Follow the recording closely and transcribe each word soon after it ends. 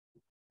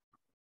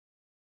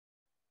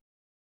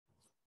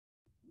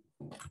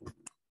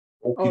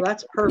Oh,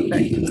 that's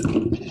perfect.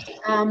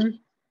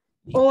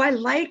 Oh, I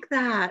like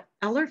that.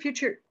 LR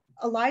Future.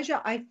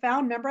 Elijah, I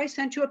found, remember I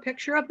sent you a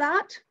picture of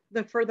that?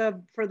 For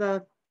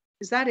the,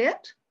 is that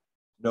it?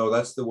 No,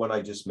 that's the one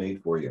I just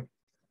made for you.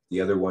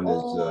 The other one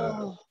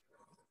is,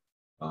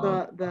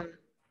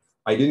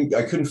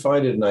 I couldn't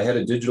find it, and I had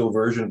a digital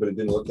version, but it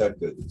didn't look that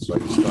good. So I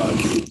just thought,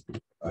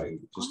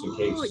 just in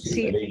case,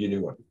 I made you a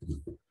new one.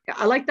 Yeah,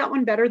 I like that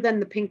one better than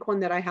the pink one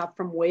that I have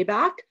from way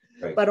back.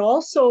 Right. But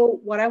also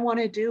what I want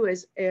to do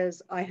is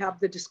I have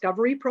the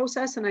discovery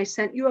process, and I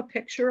sent you a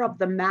picture of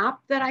the map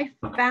that I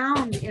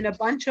found in a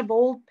bunch of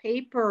old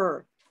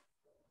paper.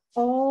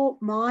 Oh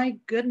my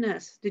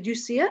goodness. Did you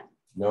see it?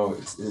 No,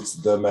 it's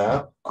the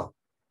map.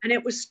 And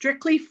it was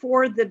strictly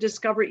for the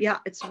discovery. Yeah,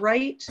 it's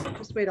right.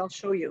 Just wait, I'll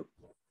show you.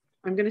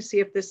 I'm going to see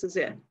if this is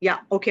it. Yeah.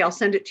 Okay. I'll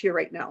send it to you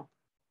right now.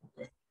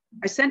 Okay.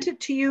 I sent it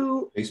to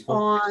you Facebook?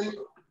 On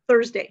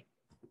Thursday.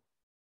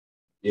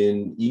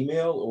 In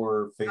email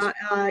or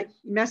Facebook?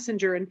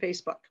 Messenger and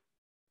Facebook.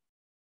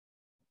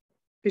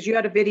 Because you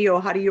had a video,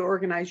 how do you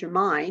organize your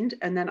mind?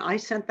 And then I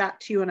sent that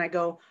to you, and I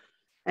go,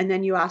 and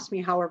then you asked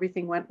me how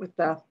everything went with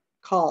the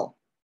call.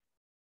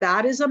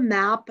 That is a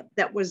map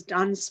that was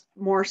done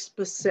more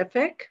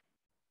specific.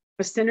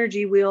 A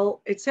synergy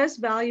wheel. It says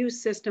value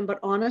system, but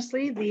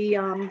honestly,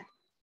 the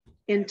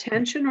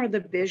intention or the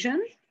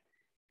vision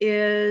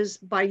is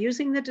by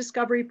using the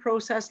discovery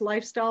process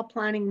lifestyle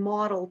planning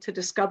model to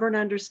discover and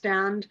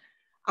understand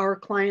our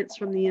clients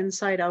from the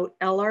inside out.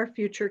 LR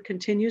Future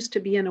continues to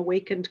be an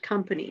awakened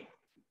company.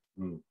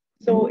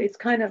 So it's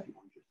kind of,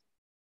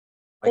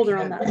 hold her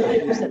on that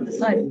side, you said the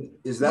side.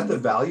 Is that the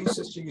value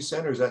system you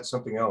sent, or is that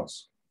something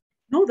else?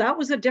 No, that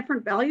was a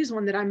different values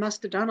one that I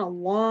must have done a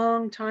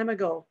long time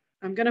ago.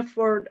 I'm going to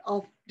forward,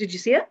 did you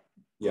see it?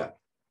 Yeah.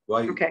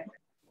 Well, okay.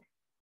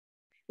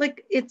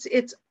 Like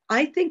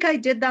I think I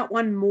did that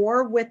one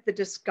more with the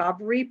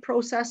discovery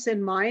process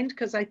in mind,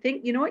 because I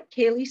think, you know what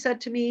Kaylee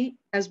said to me,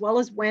 as well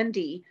as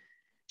Wendy,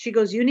 she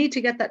goes, you need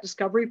to get that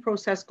discovery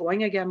process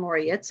going again,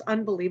 Laurie. It's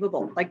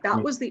unbelievable. Like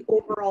that was the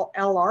overall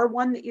LR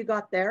one that you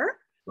got there.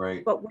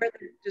 Right. But where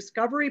the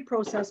discovery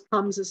process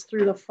comes is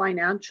through the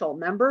financial.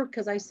 Remember,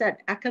 because I said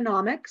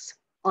economics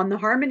on the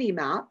Harmony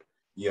map.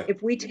 Yeah.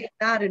 If we take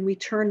that and we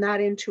turn that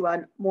into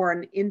an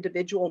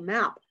individual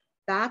map,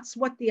 that's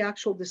what the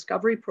actual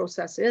discovery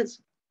process is.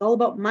 It's all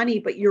about money,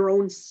 but your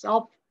own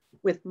self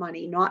with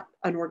money, not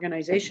an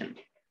organization.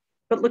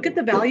 But look at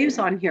the values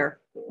on here.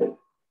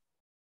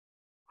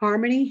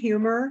 Harmony,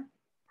 humor,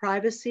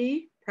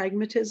 privacy,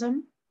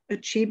 pragmatism,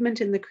 achievement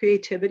in the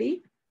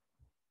creativity.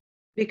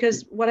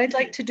 Because what I'd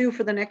like to do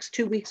for the next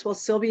 2 weeks while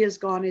Sylvia's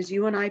gone is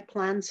you and I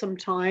plan some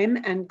time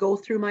and go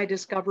through my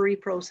discovery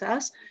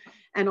process,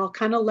 and I'll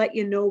kind of let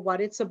you know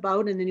what it's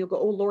about. And then you'll go,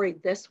 oh, Laurie,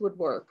 this would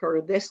work, or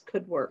this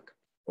could work.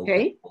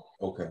 Okay.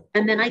 Okay.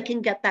 And then I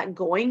can get that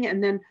going.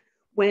 And then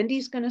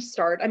Wendy's going to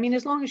start. I mean,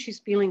 as long as she's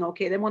feeling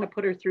okay, they want to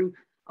put her through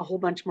a whole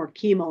bunch more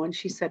chemo. And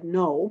she said,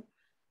 no.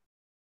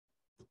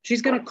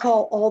 She's going to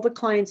call all the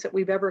clients that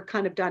we've ever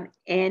kind of done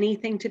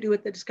anything to do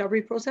with the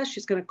discovery process.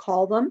 She's going to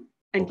call them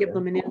and give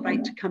them an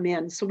invite to come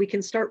in so we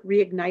can start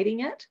reigniting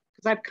it.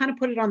 Because I've kind of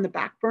put it on the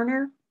back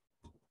burner.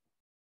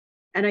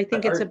 And I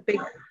think it's a big.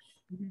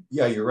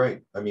 Yeah, you're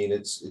right. I mean,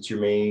 it's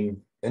your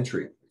main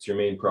entry. It's your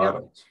main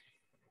product.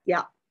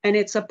 Yeah. And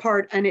it's a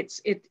part, and it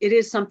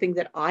is something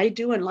that I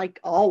do, and like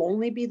I'll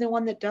only be the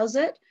one that does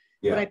it.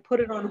 Yeah. But I put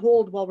it on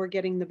hold while we're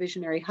getting the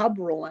Visionary Hub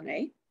rolling,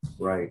 eh?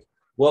 Right.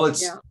 Well,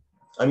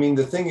 I mean,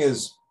 the thing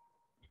is,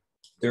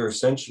 they're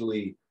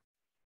essentially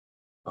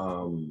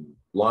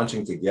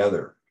launching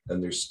together,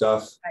 and there's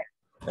stuff.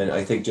 Right. And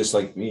I think just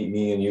like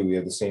me and you, we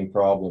have the same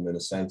problem in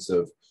a sense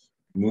of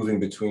moving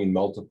between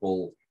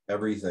multiple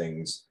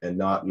everythings and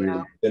not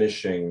really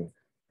finishing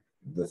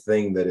the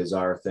thing that is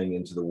our thing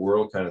into the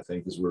world kind of thing,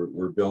 because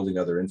we're building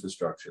other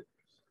infrastructure.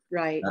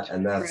 Right.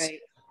 And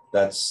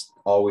that's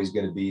always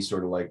going to be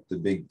sort of like the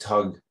big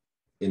tug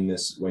in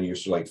this, when you're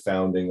sort of like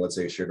founding, let's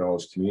say, a shared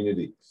knowledge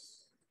community,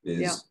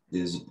 is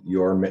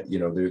your, you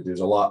know,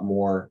 there's a lot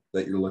more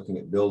that you're looking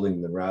at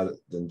building rather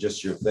than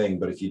just your thing.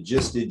 But if you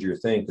just did your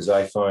thing, because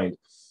I find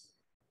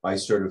I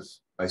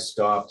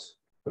stopped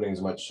putting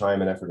as much time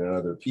and effort in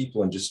other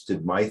people and just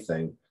did my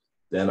thing,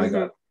 then I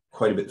got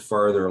quite a bit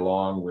farther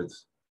along with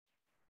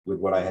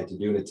what I had to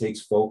do. And it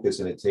takes focus,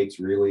 and it takes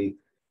really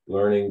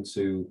learning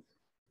to,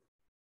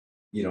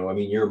 you know, I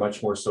mean, you're a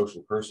much more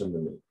social person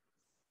than me.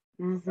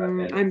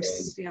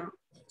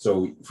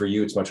 So for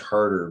you, it's much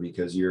harder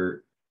because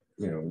you're,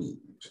 you know,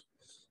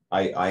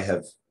 I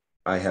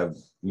have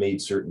made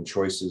certain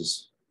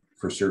choices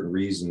for certain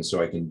reasons,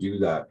 so I can do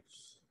that.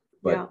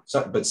 But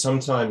but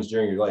sometimes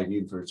during your life,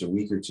 even if it's a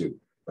week or two,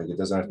 like it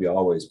doesn't have to be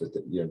always, but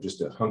you know, just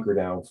to hunker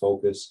down,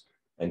 focus,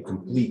 and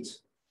complete.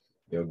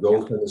 You know,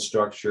 go from the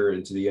structure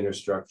into the inner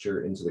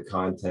structure, into the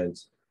content.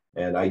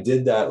 And I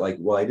did that, like,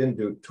 well, I didn't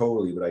do it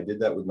totally, but I did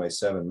that with my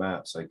 7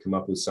 maps. I come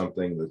up with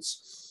something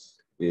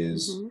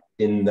is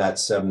in that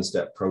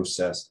 7-step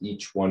process.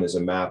 Each one is a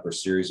map or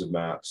series of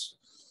maps.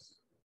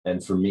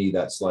 And for me,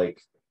 that's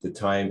like the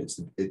time,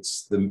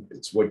 it's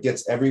what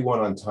gets everyone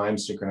on time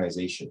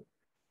synchronization.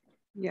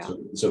 Yeah.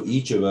 So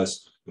each of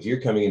us, if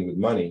you're coming in with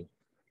money,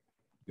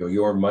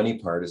 your money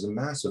part is a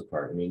massive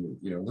part. I mean,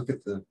 look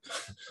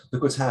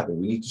what's happened.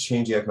 We need to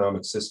change the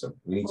economic system.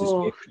 We need to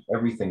change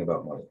everything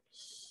about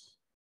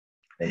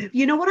money.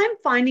 You know what I'm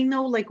finding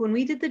though, like when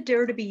we did the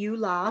Dare to Be You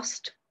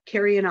last,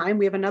 Carrie and I, and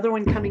we have another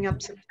one coming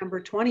up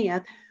September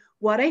 20th,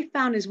 what I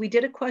found is we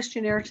did a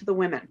questionnaire to the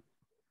women.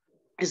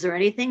 Is there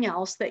anything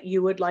else that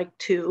you would like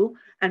to?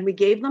 And we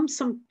gave them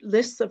some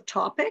lists of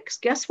topics.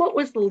 Guess what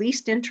was the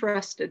least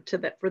interested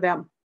for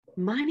them?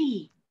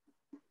 Money.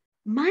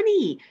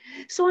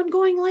 So I'm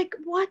going like,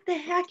 what the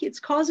heck?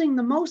 It's causing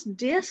the most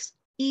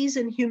dis-ease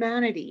in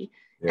humanity.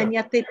 Yeah. And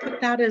yet they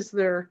put that as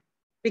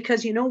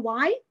because you know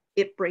why?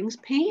 It brings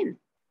pain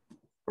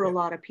for a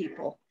lot of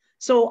people.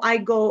 So I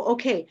go,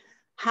 okay,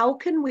 how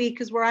can we,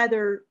 because we're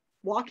either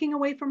walking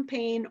away from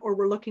pain or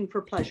we're looking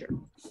for pleasure.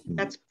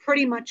 That's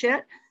pretty much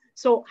it.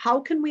 So how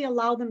can we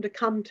allow them to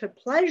come to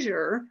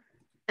pleasure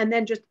and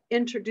then just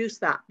introduce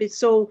that?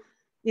 So,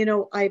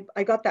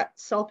 I got that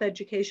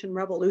self-education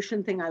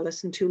revolution thing I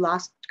listened to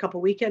last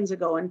couple weekends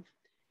ago, and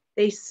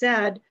they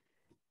said,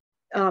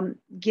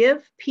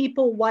 give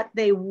people what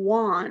they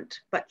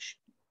want, but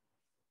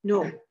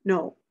give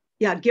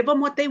them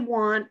what they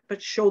want,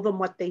 but show them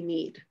what they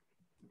need.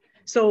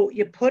 So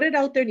you put it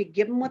out there and you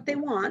give them what they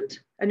want,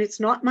 and it's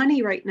not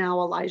money right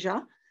now,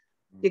 Elijah.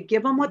 You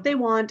give them what they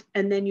want,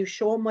 and then you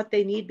show them what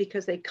they need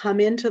because they come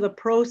into the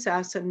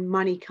process and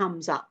money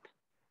comes up.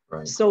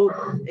 Right. So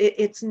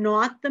it's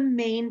not the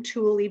main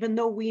tool, even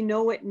though we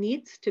know it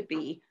needs to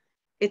be.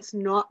 It's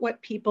not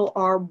what people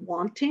are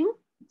wanting.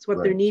 It's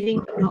what they're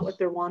needing, but not what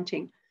they're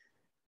wanting.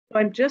 So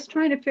I'm just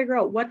trying to figure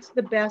out what's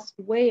the best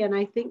way. And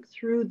I think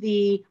through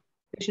the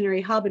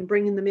Visionary Hub and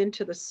bringing them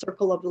into the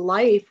circle of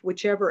life,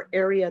 whichever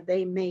area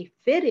they may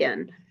fit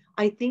in,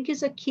 I think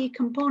is a key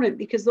component,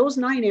 because those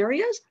 9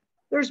 areas,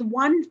 there's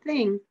one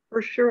thing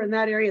for sure in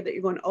that area that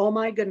you're going, oh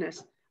my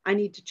goodness, I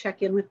need to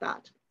check in with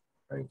that.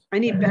 Right. I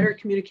need better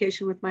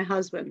communication with my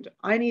husband.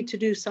 I need to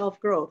do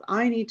self-growth.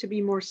 I need to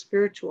be more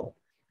spiritual.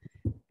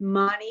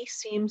 Money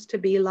seems to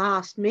be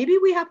last. Maybe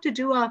we have to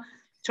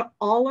to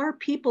all our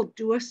people,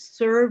 do a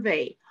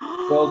survey.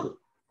 Well,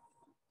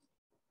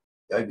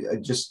 I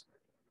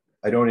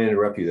don't want to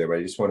interrupt you there, but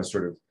I just want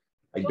to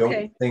I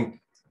don't think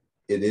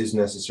it is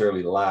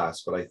necessarily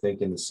last, but I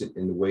think in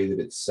the way that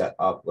it's set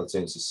up, let's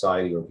say in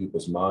society or in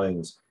people's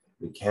minds,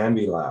 it can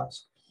be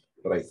last.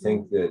 But I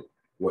think that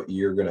what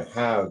you're going to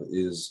have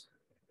is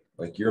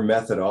like your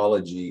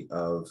methodology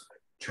of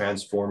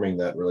transforming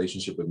that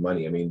relationship with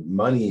money. I mean,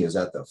 money is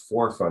at the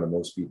forefront of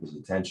most people's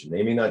attention.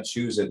 They may not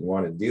choose it and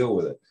want to deal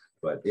with it,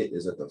 but it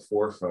is at the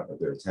forefront of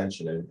their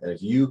attention. And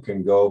if you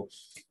can go,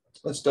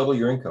 let's double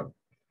your income,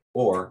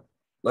 or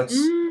let's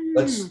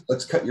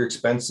cut your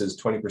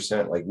expenses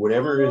 20%, like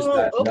whatever is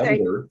that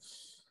number,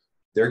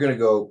 they're going to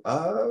go,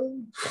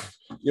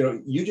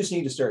 you just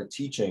need to start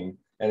teaching.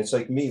 And it's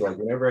like me, like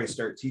whenever I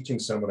start teaching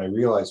someone, I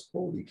realize,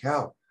 holy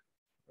cow,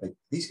 like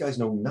these guys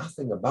know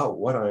nothing about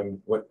what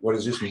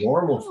is just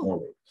normal for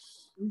me.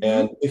 Mm-hmm.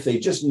 And if they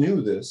just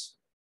knew this,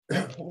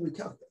 holy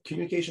cow,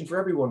 communication for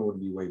everyone would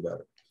be way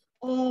better.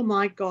 Oh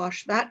my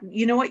gosh,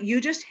 you know what, you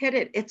just hit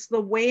it. It's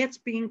the way it's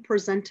being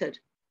presented.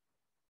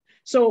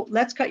 So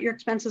let's cut your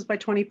expenses by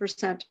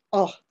 20%.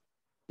 Oh,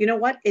 you know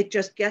what? It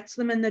just gets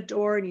them in the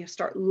door, and you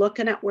start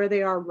looking at where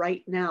they are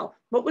right now.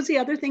 What was the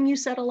other thing you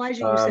said,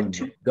 Elijah? You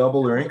said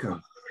double their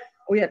income.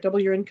 Oh yeah,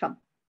 double your income.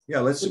 Yeah,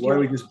 why don't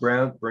we just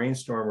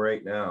brainstorm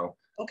right now?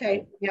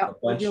 Okay, yeah. A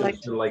bunch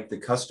of like the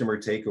customer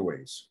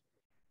takeaways.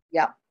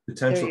 Yeah.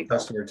 Potential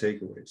customer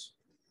takeaways.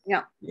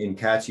 Yeah. In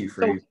catchy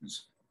phrases. So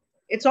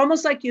it's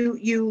almost like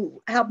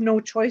you have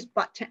no choice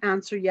but to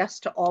answer yes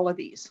to all of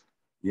these.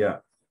 Yeah.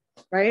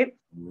 Right?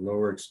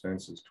 Lower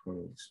expenses,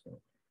 20%.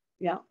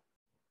 Yeah.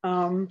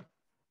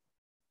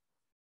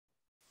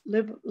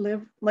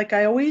 Live like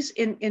I always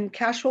in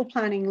cash flow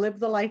planning, live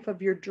the life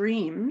of your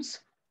dreams.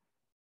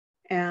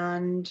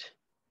 And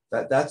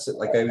that's it.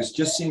 Like I was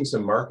just seeing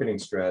some marketing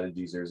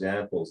strategies or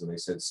examples, and they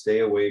said stay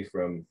away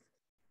from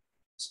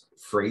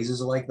phrases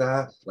like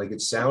that. Like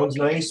it sounds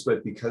nice,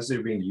 but because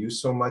they're being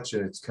used so much,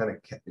 and it's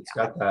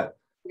got that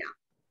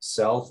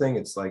sell thing.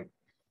 It's like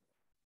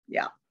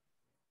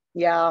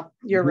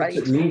you're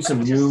right.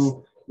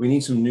 We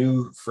need some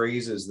new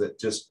phrases that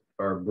just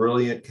are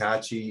brilliant,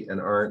 catchy,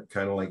 and aren't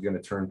kind of like going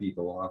to turn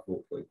people off.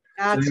 Hopefully,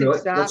 that's so,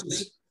 exactly.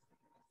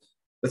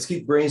 Let's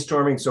keep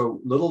brainstorming. So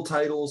little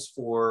titles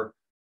for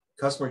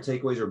customer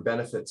takeaways or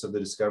benefits of the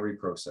discovery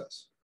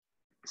process.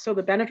 So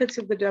the benefits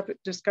of the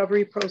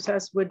discovery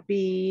process would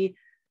be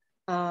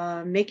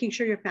making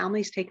sure your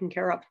family's taken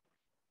care of,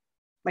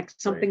 like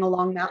something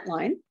along that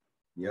line.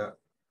 Yeah.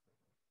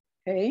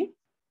 Okay.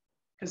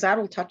 Because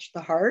that'll touch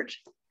the heart.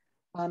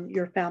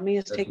 Your family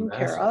is taken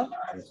care of.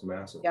 That's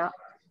massive. Yeah.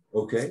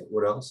 Okay.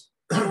 What else?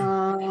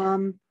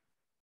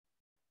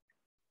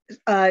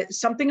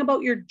 Something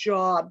about your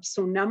job.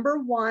 So number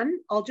one,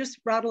 I'll just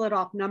rattle it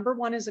off. Number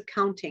one is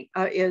accounting.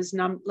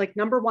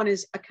 Number one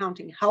is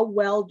accounting. How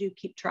well do you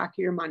keep track of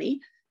your money?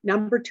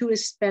 Number 2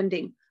 is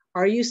spending.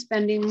 Are you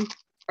spending?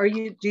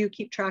 Do you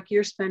keep track of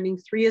your spending?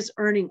 3 is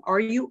earning. Are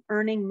you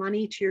earning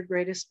money to your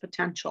greatest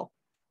potential?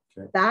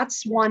 Okay.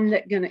 That's one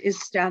that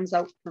stands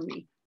out for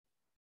me.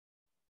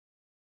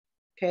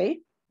 Okay.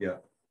 Yeah.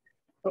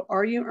 So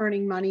are you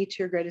earning money to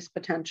your greatest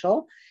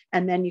potential?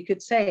 And then you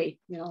could say,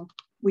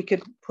 we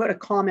could put a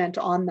comment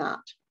on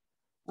that.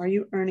 Are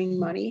you earning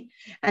money?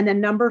 And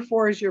then number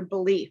 4 is your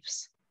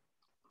beliefs.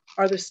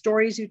 Are the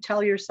stories you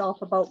tell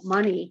yourself about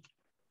money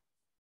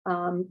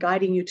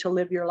guiding you to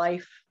live your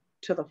life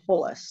to the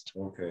fullest?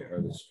 Okay.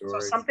 Are the stories?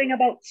 So something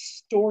about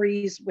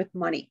stories with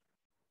money.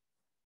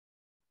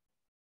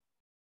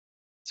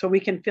 So we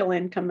can fill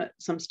in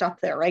some stuff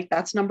there, right?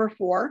 That's number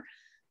 4.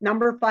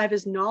 Number 5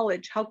 is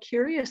knowledge. How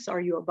curious are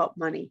you about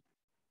money?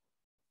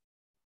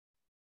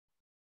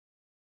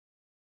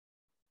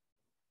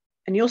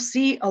 And you'll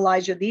see,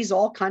 Elijah, these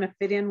all kind of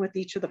fit in with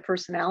each of the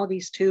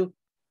personalities too.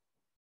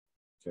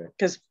 Okay.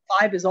 Because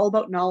 5 is all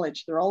about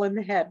knowledge. They're all in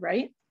the head,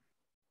 right?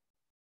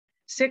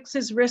 6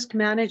 is risk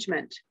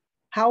management.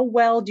 How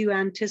well do you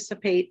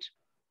anticipate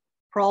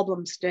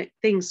problems,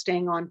 things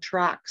staying on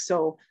track?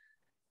 So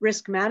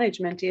risk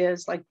management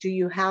is like, do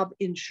you have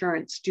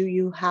insurance? Do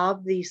you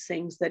have these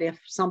things that if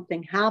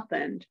something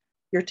happened,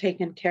 you're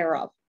taken care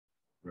of?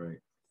 Right.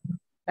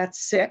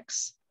 That's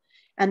 6.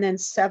 And then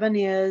 7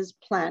 is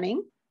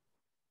planning.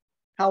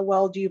 How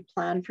well do you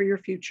plan for your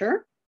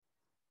future?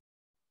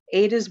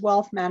 8 is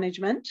wealth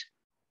management.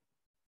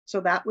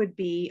 So that would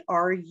be,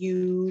 I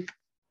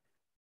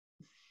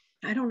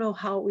don't know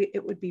how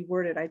it would be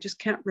worded. I just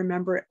can't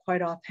remember it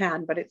quite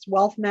offhand, but it's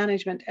wealth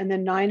management. And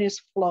then 9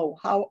 is flow.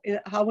 How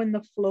in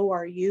the flow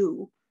are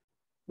you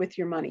with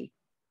your money?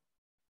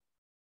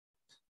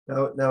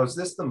 Now, is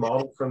this the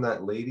model from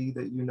that lady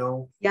that you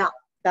know? Yeah,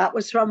 that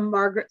was from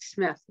Margaret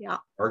Smith. Yeah.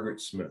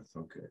 Margaret Smith.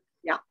 Okay.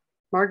 Yeah,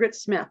 Margaret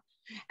Smith.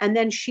 And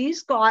then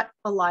she's got,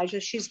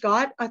 Elijah, she's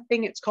got a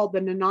thing, it's called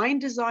the 9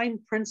 Design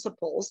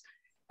Principles.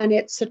 And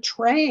it's a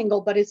triangle,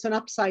 but it's an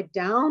upside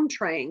down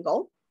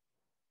triangle.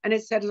 And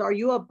it says, are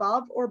you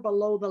above or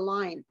below the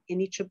line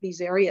in each of these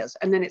areas?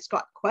 And then it's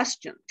got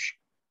questions.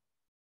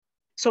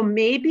 So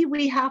maybe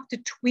we have to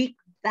tweak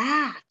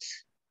that.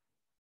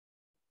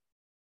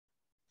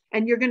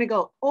 And you're going to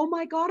go, oh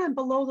my God, I'm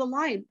below the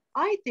line.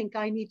 I think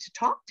I need to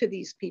talk to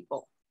these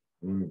people.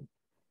 Mm.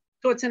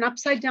 So it's an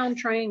upside down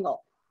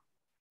triangle.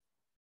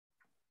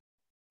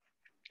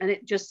 And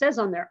it just says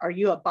on there, are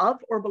you above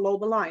or below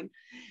the line?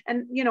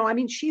 And,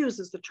 she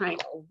uses the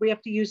triangle. We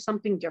have to use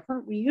something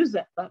different. We use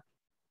it, but.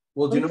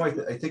 Well, do you know,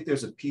 I think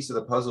there's a piece of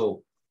the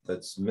puzzle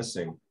that's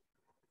missing.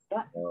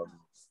 Yeah.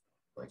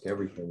 Like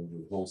everything,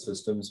 the whole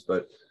systems,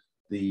 but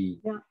the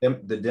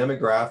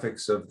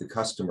demographics of the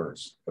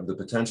customers, of the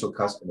potential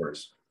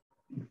customers.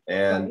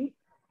 And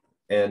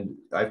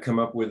I've come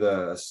up with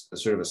a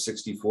sort of a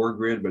 64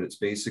 grid, but it's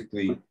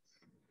basically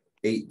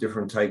 8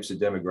 different types of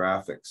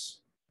demographics.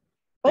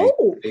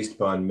 Based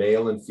upon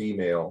male and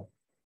female.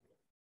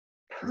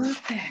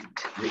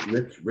 Perfect.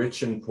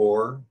 Rich and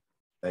poor,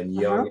 and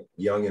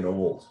young and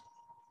old.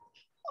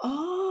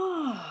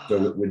 Oh.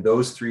 So with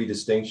those 3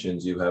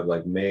 distinctions, you have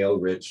like male,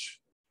 rich,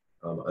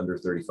 under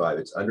 35.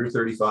 It's under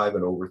 35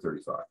 and over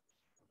 35.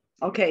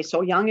 Okay,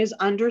 so young is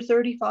under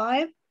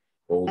 35,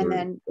 older, and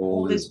then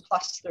old is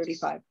plus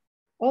 35.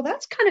 Oh,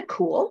 that's kind of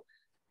cool.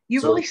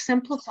 You really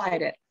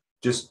simplified it.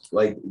 Just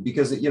like,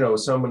 because,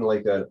 someone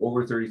like an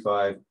over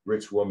 35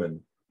 rich woman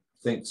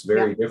thinks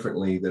very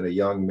differently than a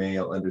young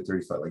male under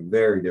 35, like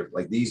very different.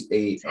 Like these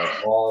 8 are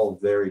all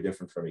very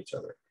different from each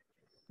other.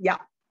 Yeah.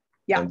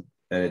 Yeah.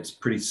 And it's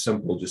pretty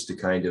simple just to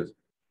kind of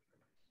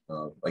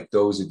like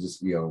those are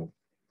just,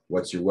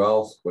 what's your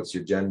wealth, what's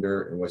your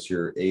gender, and what's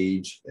your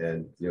age.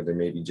 And, there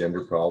may be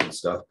gender problem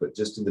stuff, but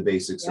just in the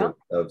basics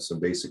of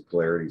some basic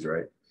polarities,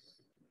 right?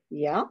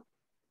 Yeah.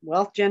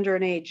 Wealth, gender,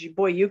 and age.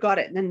 Boy, you got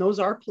it. And then those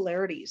are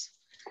polarities.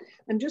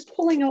 I'm just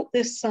pulling out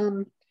this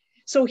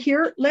so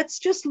here, let's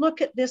just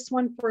look at this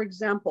one, for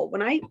example.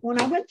 When I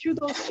went through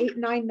those 8,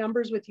 9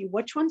 numbers with you,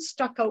 which one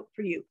stuck out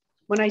for you?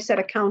 When I said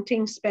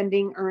accounting,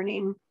 spending,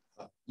 earning.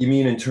 You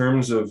mean in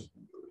terms of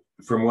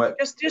from what?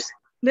 Just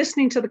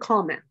listening to the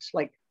comment,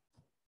 like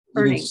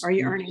earning. Are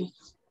you earning?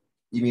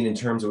 You mean in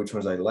terms of which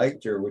ones I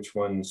liked or which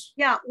ones?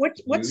 Yeah.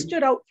 What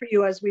stood out for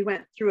you as we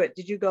went through it?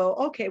 Did you go,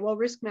 okay, well,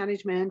 risk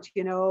management,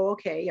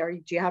 okay,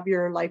 do you have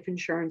your life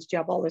insurance? Do you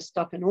have all this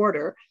stuff in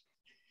order?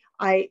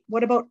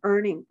 What about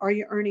earning? Are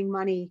you earning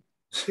money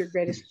to your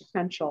greatest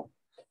potential?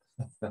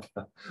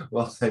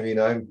 Well, I mean,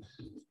 I'm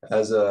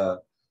as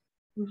a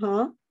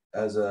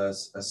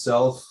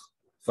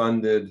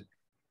self-funded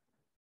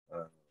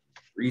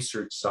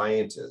research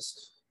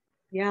scientist.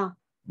 Yeah.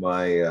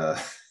 My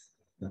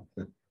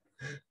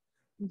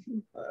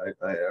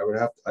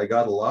I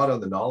got a lot on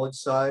the knowledge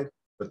side,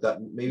 but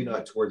that maybe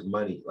not towards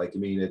money. Like, I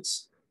mean,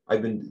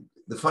 I've been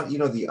the fun,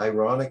 the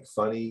ironic,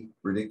 funny,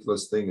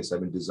 ridiculous thing is I've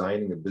been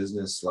designing a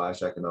business /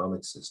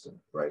 economic system,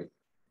 right?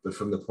 But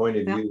from the point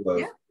of view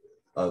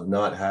of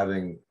not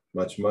having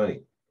much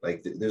money,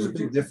 like there's a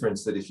big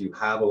difference that if you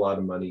have a lot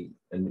of money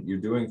and you're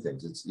doing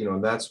things, it's,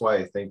 and that's why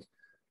I think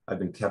I've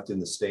been kept in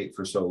the state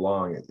for so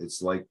long.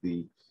 It's like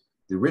the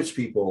rich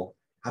people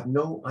have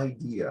no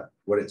idea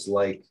what it's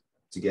like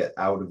to get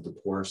out of the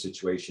poor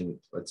situation,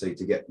 let's say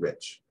to get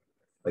rich,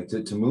 like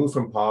to move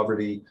from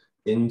poverty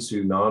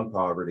into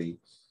non-poverty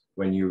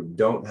when you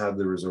don't have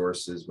the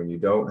resources, when you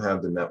don't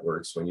have the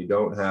networks, when you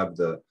don't have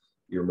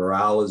your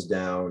morale is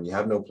down, you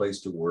have no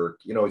place to work.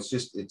 You know, it's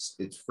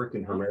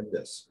freaking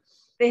horrendous.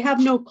 They have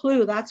no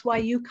clue. That's why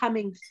you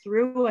coming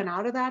through and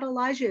out of that,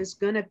 Elijah, is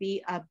going to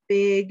be a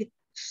big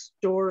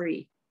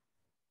story.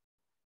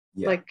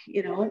 Yeah. Like,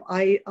 you know,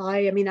 I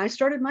mean, I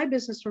started my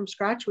business from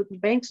scratch with the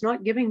banks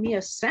not giving me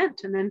a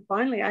cent. And then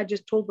finally, I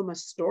just told them a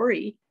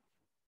story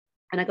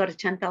and I got a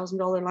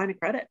 $10,000 line of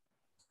credit.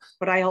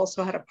 But I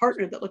also had a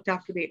partner that looked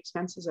after the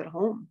expenses at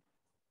home.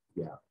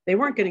 Yeah. They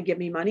weren't going to give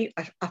me money.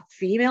 A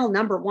female,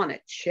 number one, a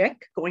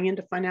chick going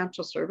into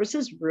financial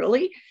services,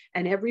 really?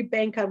 And every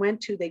bank I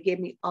went to, they gave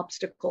me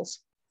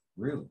obstacles.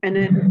 Really? And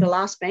then the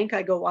last bank,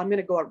 I go, well, I'm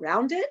going to go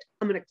around it.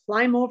 I'm going to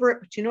climb over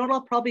it. But you know what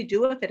I'll probably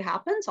do if it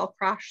happens? I'll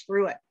crash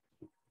through it.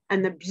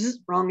 And the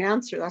wrong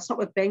answer. That's not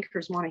what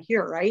bankers want to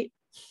hear, right?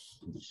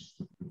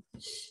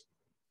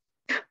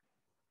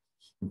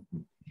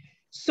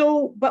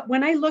 So, but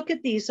when I look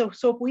at these, so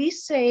if we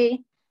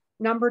say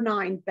number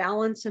 9,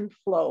 balance and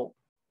flow,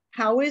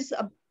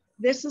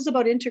 this is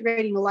about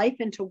integrating life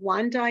into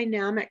one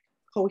dynamic,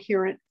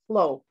 coherent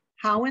flow.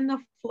 How in the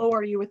flow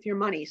are you with your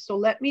money? So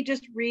let me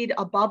just read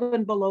above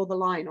and below the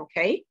line,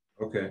 okay?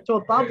 Okay. So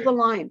above the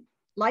line,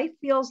 life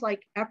feels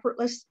like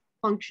effortless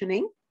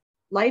functioning.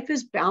 Life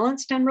is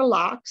balanced and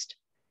relaxed.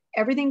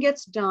 Everything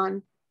gets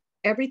done.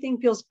 Everything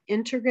feels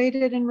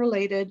integrated and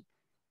related.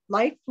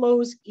 Life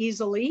flows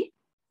easily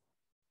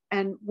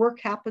and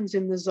work happens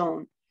in the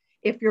zone.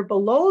 If you're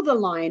below the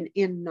line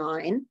in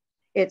 9,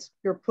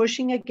 you're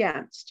pushing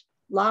against,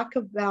 lack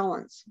of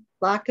balance,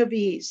 lack of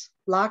ease,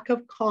 lack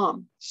of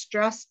calm,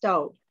 stressed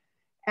out,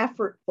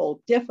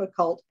 effortful,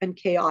 difficult, and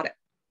chaotic.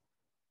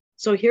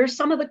 So here's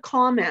some of the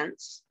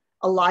comments,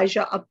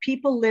 Elijah, of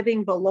people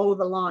living below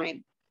the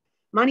line.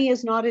 Money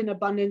is not in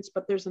abundance,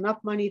 but there's enough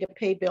money to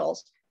pay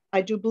bills.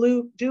 I do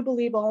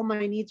believe all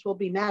my needs will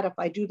be met if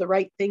I do the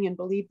right thing and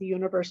believe the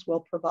universe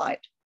will provide.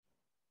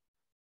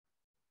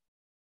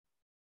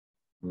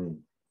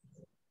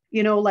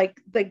 You know, like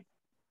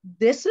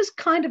this is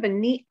kind of a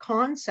neat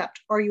concept.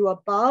 Are you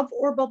above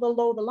or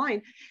below the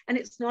line? And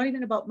it's not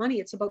even about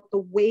money. It's about the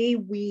way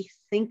we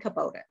think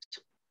about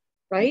it,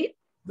 right?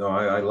 No,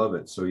 I love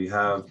it. So you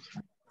have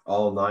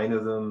all 9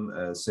 of them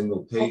as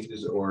single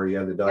pages, or you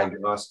have the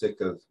diagnostic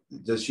of,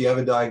 does she have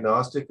a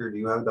diagnostic or do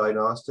you have a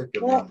diagnostic?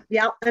 Well,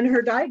 yeah, and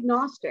her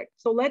diagnostic.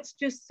 So let's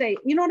just say,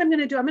 you know what I'm going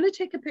to do? I'm going to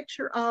take a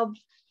picture of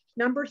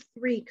number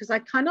 3, because I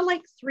kind of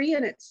like 3,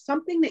 and it's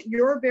something that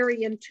you're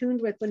very in tune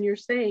with when you're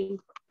saying,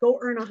 go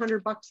earn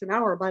 $100 an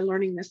hour by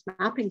learning this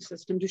mapping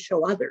system to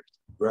show others.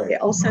 Right. Okay,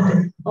 I'll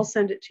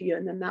send it to you,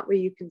 and then that way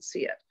you can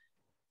see it.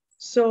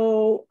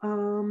 So,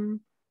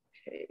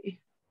 okay.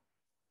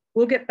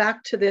 We'll get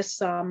back to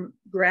this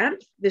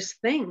grant, this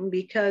thing,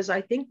 because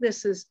I think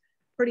this is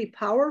pretty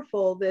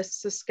powerful, this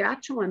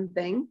Saskatchewan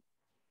thing,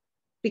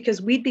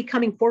 because we'd be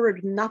coming forward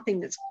with nothing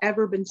that's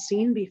ever been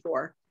seen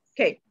before.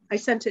 Okay, I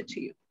sent it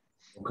to you.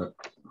 Okay.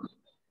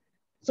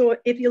 So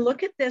if you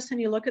look at this and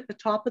you look at the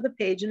top of the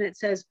page and it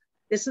says,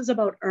 this is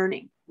about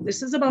earning.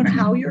 This is about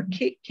how your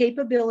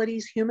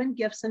capabilities, human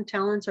gifts and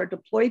talents are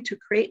deployed to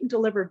create and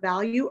deliver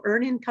value,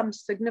 earn income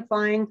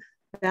signifying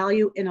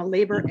value in a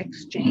labor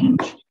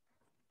exchange.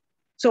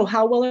 So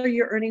how well are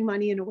you earning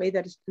money in a way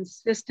that is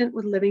consistent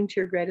with living to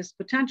your greatest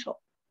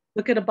potential?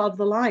 Look at above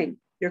the line.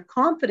 You're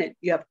confident.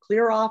 You have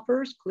clear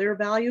offers, clear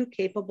value,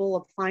 capable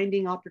of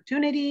finding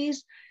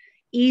opportunities,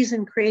 ease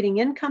in creating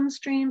income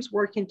streams,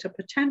 working to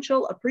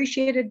potential,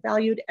 appreciated,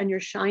 valued, and you're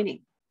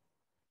shining.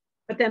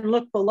 But then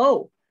look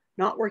below,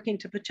 not working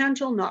to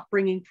potential, not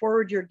bringing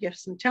forward your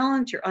gifts and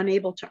talents. You're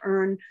unable to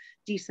earn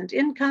decent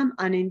income,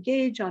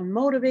 unengaged,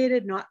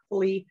 unmotivated, not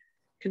fully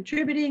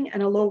contributing,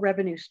 and a low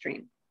revenue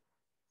stream.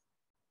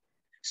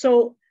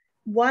 So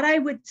what I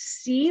would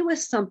see with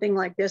something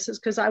like this is,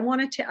 because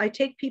I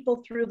take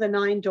people through the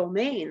 9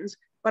 domains,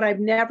 but I've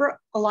never,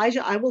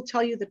 Elijah, I will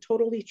tell you the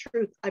totally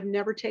truth. I've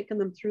never taken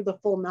them through the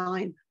full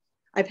 9.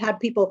 I've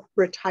had people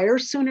retire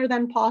sooner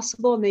than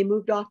possible and they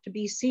moved off to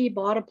BC,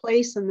 bought a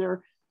place and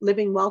they're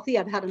living wealthy.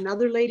 I've had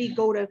another lady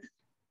go to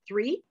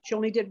 3. She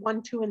only did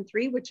 1, 2, and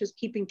 3, which is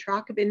keeping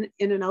track of in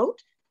and out,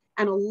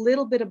 and a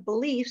little bit of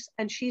beliefs.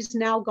 And she's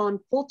now gone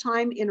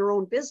full-time in her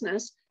own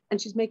business and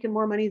she's making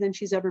more money than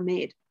she's ever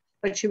made.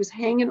 But she was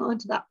hanging on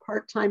to that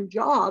part-time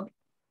job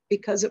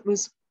because it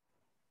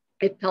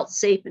felt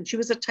safe. And she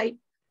was a type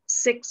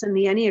 6 in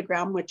the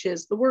Enneagram, which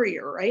is the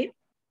worrier, right?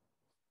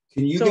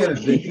 Can you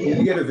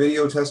get a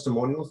video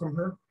testimonial from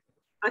her?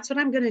 That's what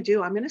I'm going to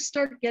do. I'm going to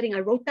start getting, I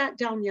wrote that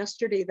down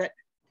yesterday, that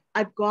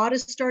I've got to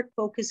start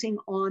focusing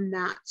on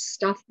that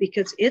stuff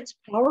because it's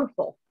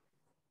powerful.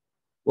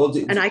 Well,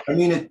 if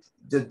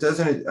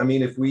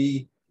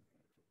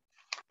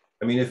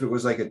it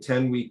was like a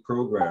 10-week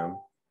program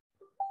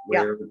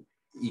where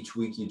each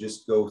week you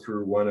just go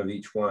through one of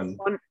each one.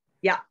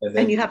 Yeah. And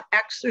then you have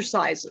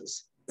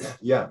exercises.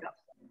 yeah.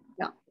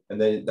 Yeah. And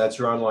then that's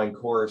your online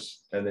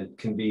course. And it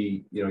can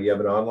be, you know, you have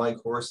an online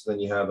course, then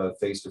you have a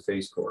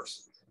face-to-face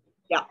course.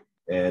 Yeah.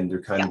 And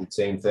they're kind of the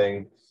same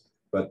thing,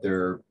 but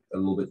they're a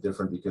little bit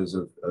different because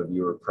of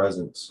your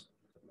presence.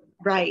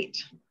 Right.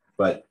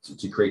 But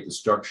to create the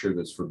structure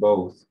that's for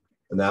both,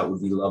 and that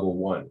would be level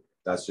 1.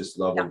 That's just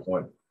level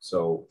 1.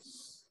 So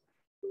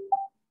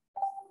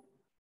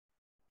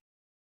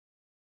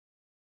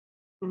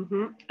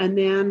and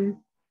then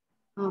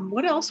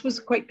what else was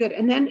quite good?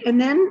 And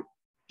then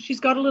she's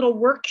got a little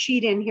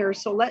worksheet in here.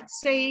 So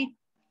let's say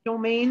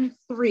domain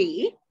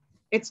 3,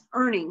 it's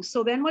earnings.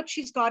 So then what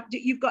she's got,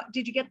 did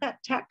you get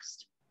that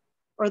text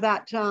or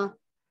that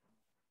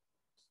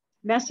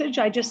message?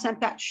 I just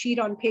sent that sheet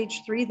on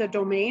page 3, the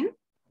domain.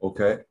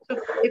 okay. So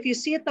if you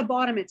see at the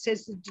bottom, it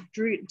says the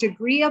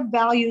degree of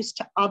values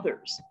to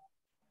others.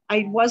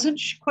 I wasn't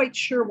quite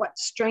sure what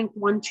strength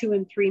 1, 2,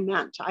 and 3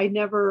 meant.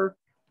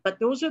 But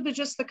those are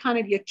just the kind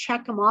of, you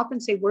check them off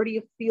and say, where do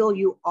you feel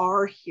you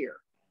are here?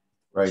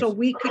 Right. So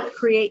we could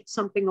create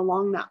something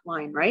along that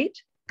line, right?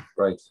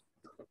 Right.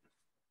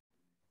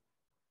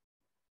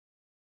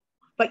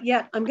 But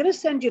yet I'm going to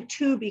send you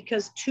 2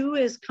 because 2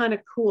 is kind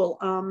of cool.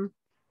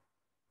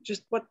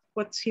 Just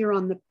what's here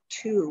on the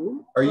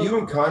 2. Are you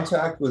in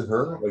contact with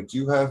her? Like, do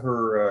you have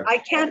her?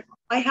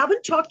 I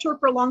haven't talked to her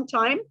for a long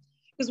time,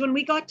 because when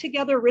we got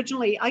together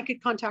originally, I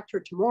could contact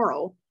her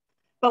tomorrow.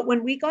 But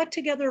when we got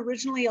together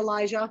originally,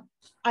 Elijah,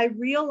 I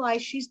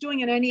realized she's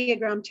doing an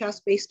Enneagram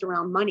test based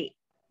around money.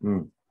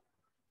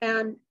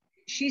 And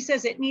she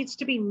says it needs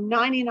to be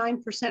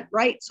 99%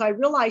 right. So I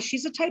realized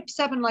she's a type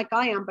 7 like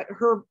I am, but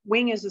her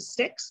wing is a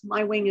 6.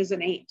 My wing is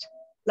an 8.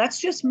 Let's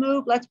just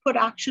move. Let's put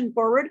action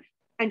forward.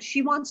 And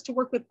she wants to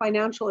work with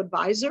financial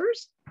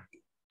advisors.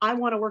 I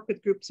want to work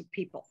with groups of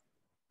people.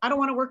 I don't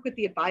want to work with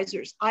the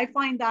advisors. I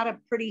find that a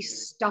pretty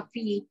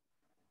stuffy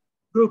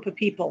group of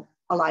people,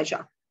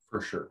 Elijah. For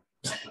sure.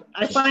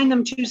 I find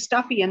them too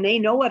stuffy and they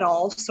know it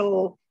all.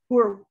 So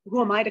who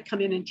am I to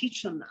come in and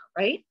teach them that,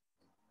 right?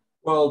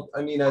 Well,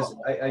 I mean,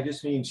 I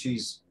just mean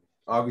she's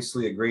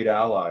obviously a great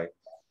ally.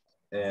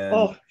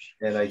 And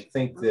I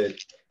think that,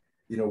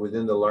 you know,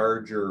 within the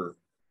larger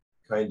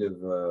kind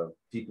of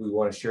people we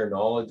want to share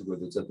knowledge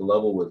with, it's at the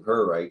level with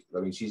her, right?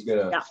 I mean, she's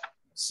going to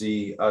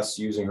see us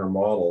using her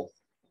model.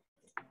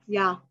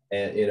 Yeah.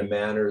 And in a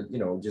manner, you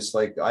know, just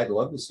like I'd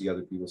love to see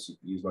other people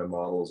use my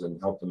models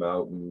and help them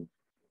out and,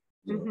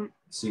 you know,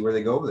 see where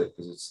they go with it.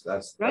 Because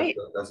that's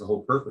the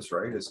whole purpose,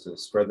 right? Is to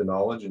spread the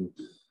knowledge and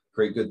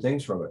create good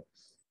things from it.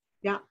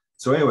 Yeah.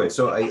 So anyway,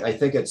 so I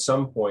think at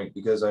some point,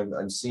 because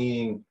I'm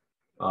seeing,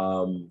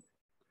 you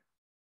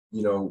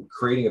know,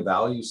 creating a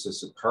value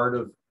system, part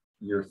of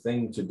your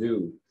thing to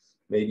do,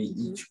 maybe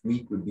each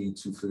week would be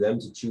for them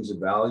to choose a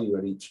value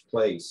at each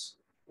place.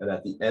 And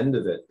at the end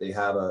of it, they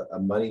have a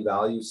money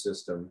value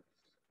system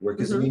where,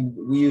 because I mean,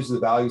 we use the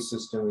value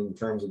system in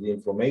terms of the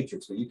inflow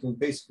matrix, but you can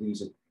basically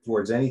use it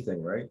towards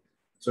anything, right?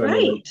 So I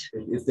mean,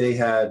 if they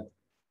had,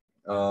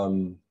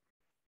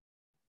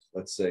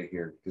 let's say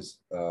here, because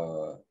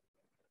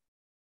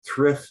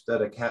thrift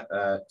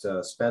at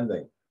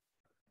spending.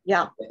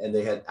 Yeah. And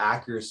they had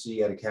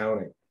accuracy at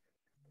accounting.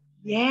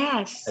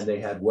 Yes. And they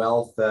had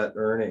wealth at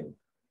earning.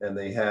 And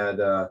they had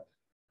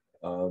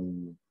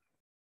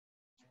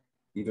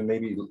even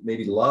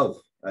maybe love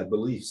at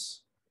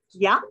beliefs.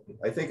 Yeah.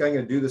 I think I'm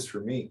going to do this for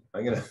me.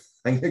 I'm going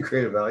to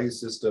create a value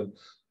system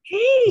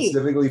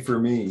specifically for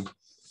me.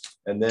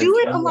 And then do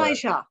it,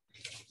 Elijah.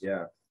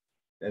 Yeah.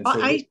 And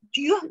so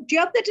do you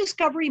have the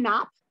discovery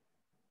map?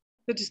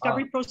 The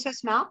discovery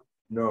process map?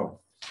 No.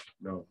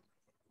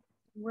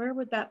 Where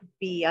would that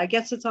be? I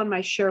guess it's on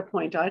my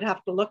SharePoint. I'd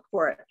have to look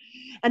for it.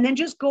 And then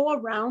just go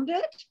around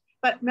it.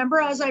 But remember,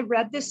 as I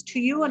read this to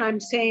you and I'm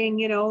saying,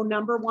 you know,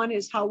 number 1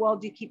 is how well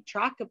do you keep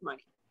track of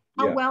money?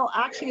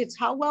 It's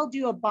how well do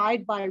you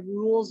abide by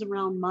rules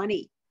around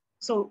money?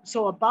 So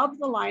above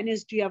the line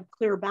is, do you have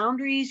clear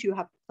boundaries? You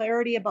have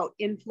clarity about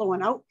inflow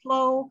and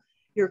outflow.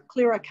 You're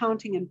clear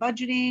accounting and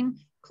budgeting,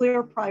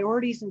 clear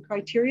priorities and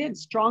criteria, and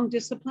strong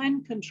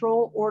discipline,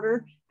 control,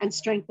 order, and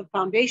strength of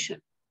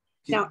foundation.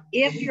 Now,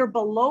 if you're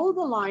below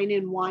the line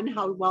in 1,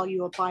 how well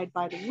you abide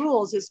by the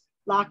rules is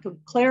lack of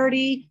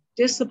clarity,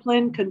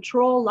 discipline,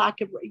 control,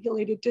 lack of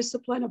regulated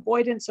discipline,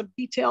 avoidance of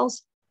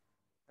details.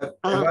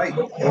 I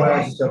want to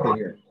ask something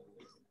here.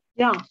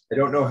 Yeah. I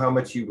don't know how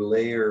much you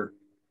layer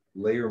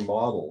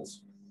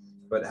models,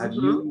 but have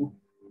you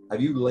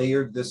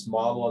layered this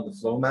model on the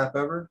flow map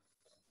ever?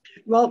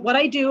 Well, what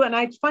I do, and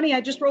it's funny,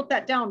 I just wrote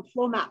that down,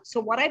 flow map.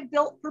 So what I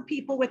built for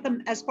people with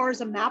them as far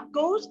as a map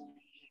goes,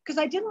 because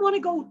I didn't want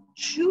to go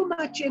too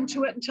much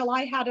into it until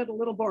I had it a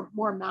little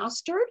more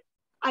mastered,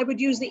 I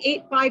would use the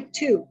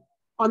 852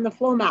 on the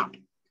flow map.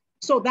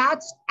 So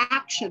that's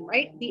action,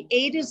 right? The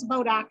 8 is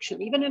about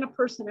action. Even in a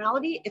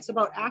personality, it's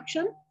about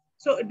action.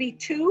 So it would be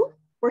 2,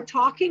 we're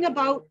talking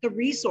about the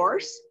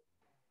resource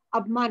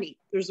of money.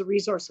 There's a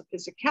resource of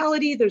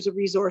physicality. There's a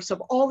resource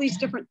of all these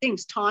different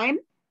things. Time.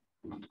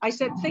 I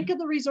said, think of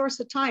the resource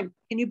of time.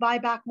 Can you buy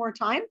back more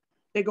time?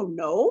 They go,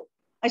 no.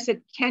 I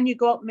said, can you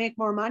go out and make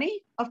more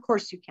money? Of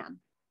course you can.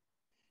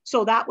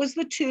 So that was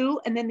the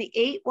 2. And then the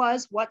 8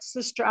 was, what's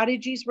the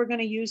strategies we're going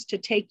to use to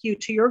take you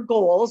to your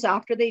goals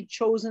after they'd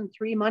chosen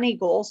 3 money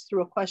goals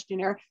through a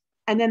questionnaire.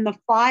 And then the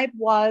 5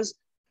 was,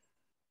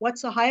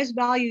 what's the highest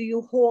value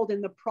you hold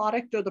in the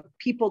product or the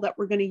people that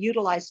we're going to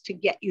utilize to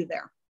get you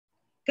there?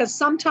 Because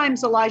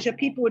sometimes, Elijah,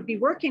 people would be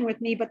working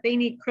with me, but they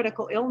need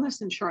critical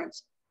illness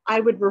insurance. I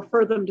would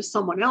refer them to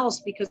someone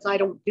else because I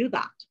don't do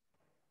that.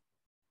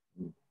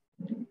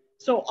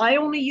 So I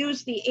only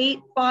use the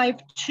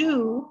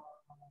 852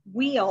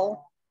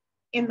 wheel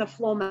in the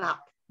flow map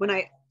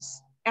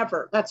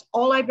that's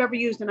all I've ever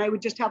used. And I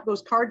would just have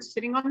those cards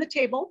sitting on the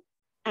table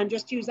and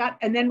just use that.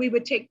 And then we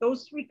would take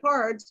those 3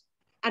 cards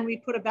and we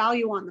put a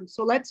value on them.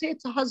 So let's say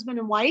it's a husband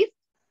and wife.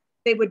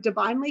 They would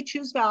divinely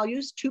choose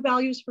values, 2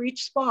 values for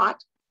each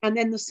spot. And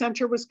then the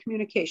center was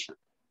communication.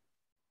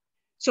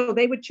 So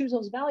they would choose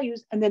those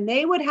values, and then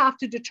they would have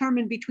to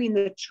determine between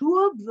the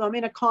 2 of them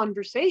in a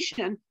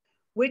conversation,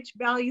 which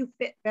value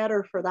fit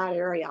better for that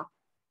area.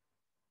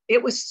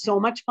 It was so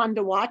much fun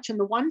to watch. And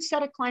the one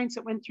set of clients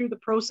that went through the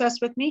process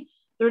with me,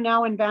 they're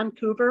now in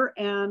Vancouver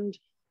and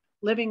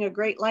living a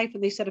great life.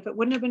 And they said, if it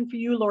wouldn't have been for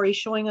you, Laurie,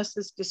 showing us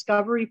this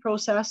discovery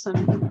process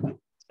and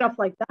stuff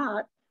like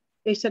that,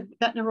 they said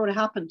that never would have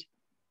happened.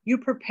 You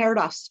prepared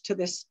us to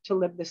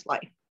live this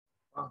life.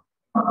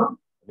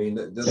 I mean,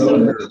 those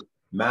are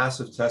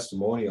massive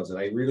testimonials. And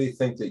I really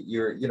think that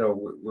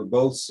we're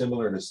both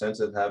similar in a sense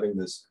of having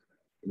this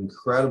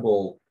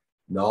incredible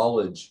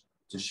knowledge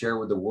to share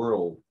with the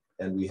world.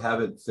 And we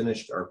haven't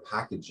finished our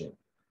packaging.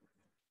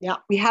 Yeah,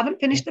 we haven't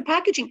finished the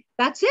packaging.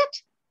 That's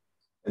it.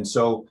 And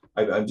so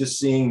I'm just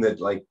seeing that,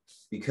 like,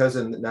 because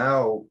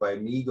now by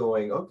me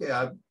going,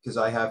 okay, because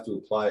I have to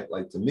apply it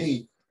like to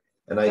me.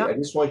 And I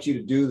just want you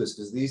to do this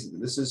because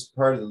this is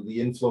part of the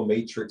inflow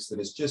matrix that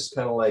is just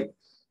kind of like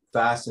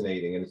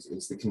fascinating. And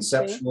it's the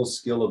conceptual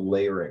skill of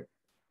layering.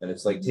 And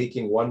it's like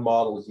taking one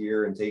model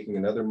here and taking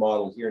another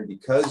model here. And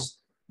because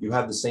you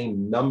have the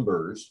same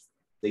numbers,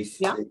 they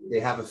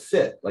have a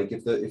fit. Like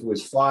if it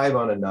was 5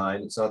 on a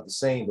 9, it's not the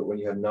same. But when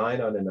you have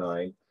 9 on a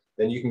 9,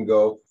 then you can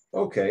go,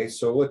 okay,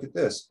 so look at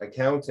this: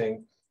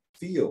 accounting,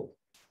 field,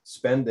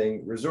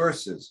 spending,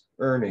 resources,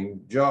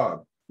 earning,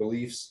 job,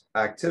 beliefs,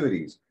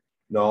 activities,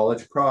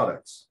 knowledge,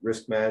 products,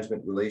 risk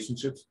management,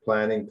 relationships,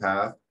 planning,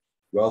 path,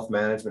 wealth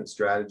management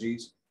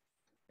strategies,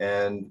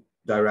 and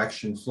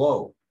direction,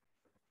 flow.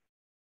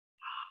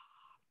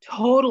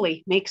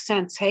 Totally makes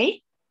sense.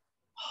 Hey,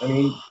 I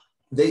mean,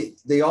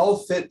 they all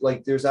fit.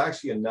 Like there's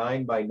actually a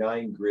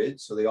 9x9 grid,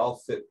 so they all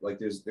fit. Like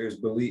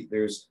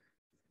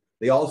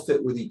they all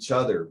fit with each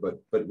other.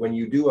 But when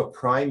you do a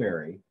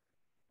primary,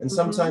 and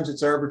sometimes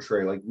it's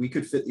arbitrary. Like we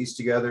could fit these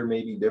together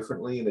maybe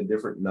differently in a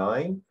different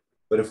 9.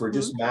 But if we're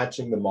just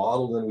matching the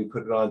model, then we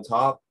put it on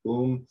top.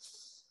 Boom.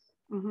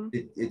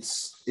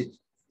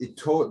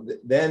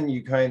 Then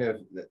you kind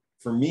of,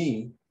 for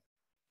me,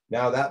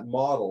 now that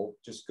model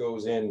just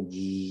goes in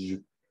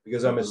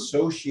because I'm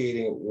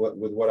associating it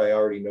with what I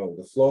already know.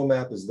 The flow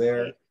map is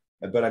there,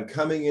 but I'm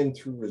coming in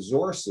through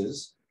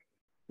resources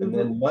and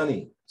then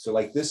money. So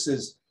like this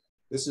is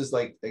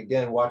like,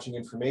 again, watching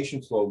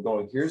information flow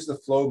going, here's the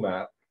flow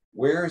map.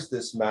 Where is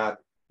this map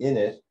in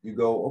it? You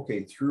go,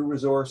 okay, through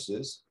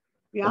resources.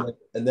 Yeah.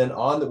 And then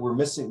we're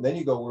missing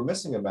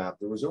a map,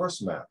 the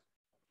resource map,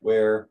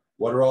 where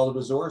what are all the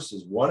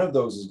resources? One of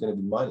those is going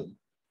to be money.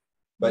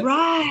 But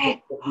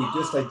we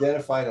just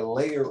identified a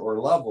layer or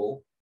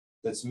level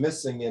that's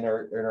missing in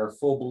our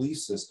full belief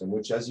system,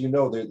 which, as you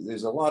know,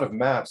 there's a lot of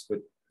maps, but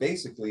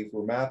basically if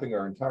we're mapping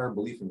our entire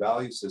belief and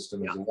value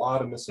system, there's a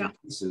lot of missing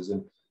pieces.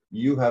 And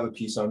you have a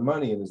piece on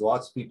money, and there's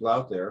lots of people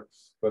out there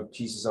who have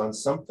pieces on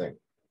something.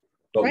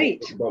 But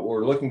what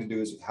we're looking to do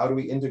is, how do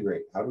we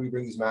integrate? How do we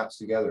bring these maps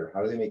together?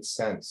 How do they make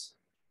sense?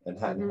 And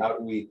how do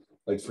we,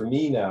 like for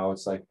me now,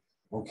 it's like,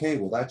 okay,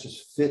 well that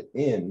just fit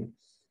in.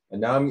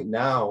 And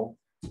now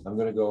I'm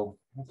going to go,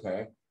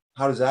 okay,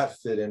 how does that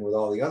fit in with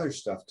all the other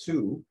stuff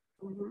too?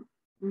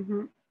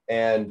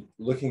 And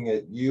looking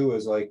at you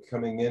as like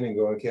coming in and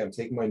going, okay, I'm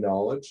taking my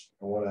knowledge.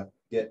 I want to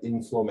get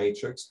inflow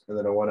matrix, and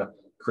then I want to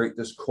create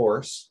this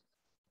course.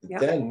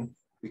 Then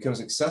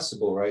becomes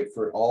accessible, right,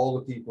 for all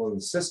the people in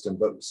the system.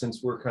 But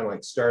since we're kind of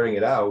like starting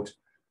it out,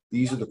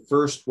 these are the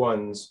first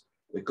ones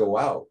that go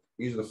out.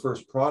 These are the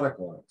first product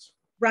lines.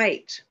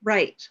 Right.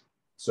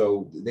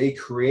 So they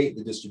create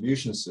the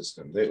distribution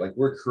system.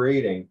 We're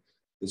creating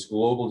this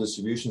global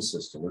distribution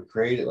system. We're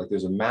creating, like,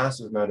 there's a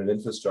massive amount of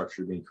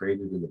infrastructure being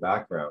created in the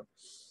background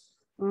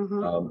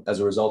as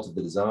a result of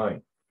the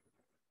design.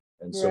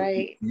 And so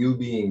you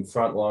being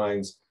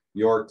Frontlines,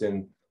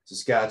 Yorkton,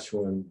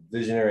 Saskatchewan,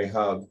 Visionary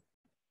Hub,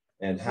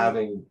 and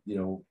having,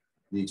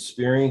 the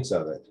experience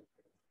of it,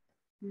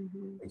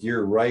 like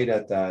you're right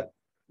at that,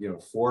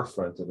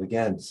 forefront of,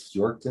 again,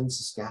 Yorkton,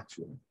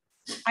 Saskatchewan.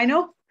 I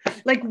know,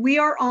 like we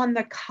are on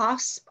the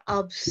cusp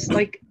of,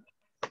 like,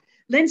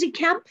 Lindsay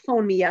Kemp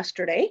phoned me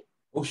yesterday.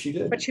 Oh, she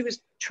did. But she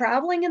was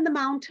traveling in the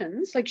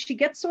mountains. Like, she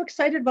gets so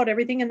excited about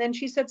everything. And then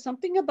she said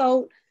something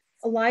about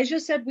Elijah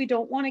said, we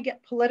don't want to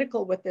get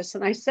political with this.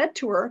 And I said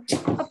to her,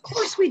 of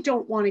course we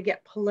don't want to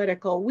get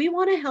political. We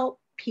want to help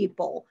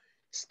people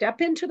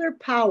step into their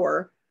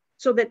power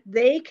so that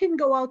they can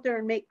go out there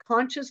and make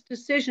conscious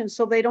decisions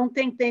so they don't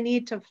think they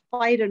need to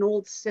fight an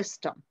old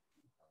system.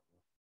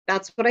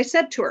 That's what I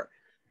said to her.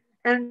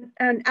 And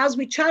as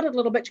we chatted a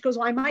little bit, she goes,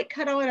 well, I might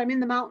cut out, I'm in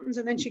the mountains.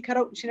 And then she cut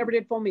out and she never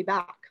did phone me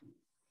back.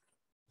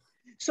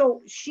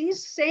 So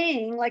she's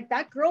saying, like,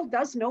 that girl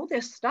does know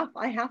this stuff,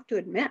 I have to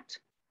admit.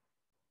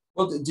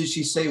 Well, did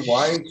she say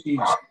why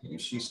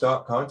she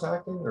stopped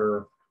contacting,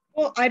 or?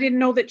 Well, I didn't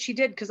know that she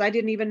did because I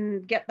didn't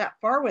even get that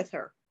far with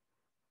her.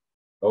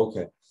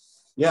 Okay.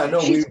 Yeah, no,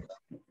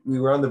 we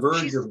were on the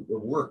verge of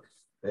work,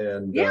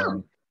 and yeah.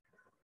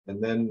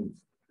 And then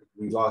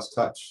we lost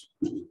touch.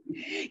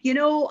 You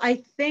know,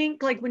 I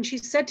think, like, when she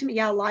said to me,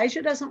 yeah,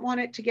 Elijah doesn't want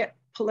it to get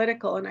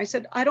political. And I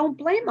said, I don't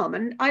blame him.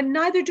 And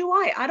neither do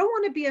I. I don't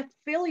want to be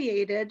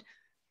affiliated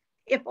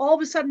if all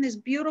of a sudden this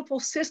beautiful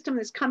system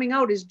that's coming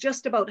out is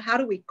just about how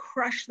do we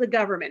crush the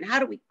government? How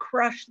do we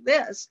crush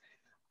this?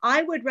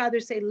 I would rather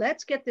say,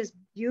 let's get this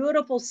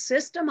beautiful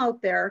system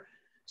out there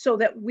so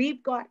that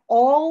we've got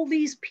all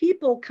these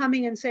people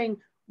coming and saying,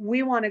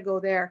 we want to go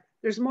there.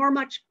 There's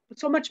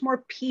so much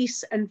more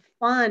peace and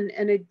fun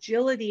and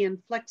agility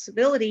and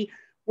flexibility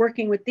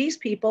working with these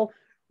people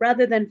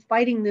rather than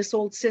fighting this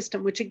old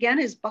system, which again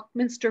is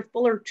Buckminster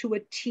Fuller to a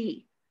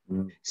T.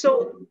 Mm.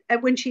 So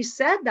when she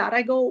said that,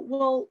 I go,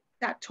 well,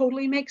 that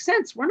totally makes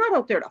sense. We're not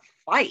out there to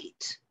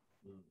fight.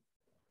 Mm.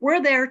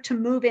 We're there to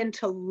move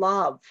into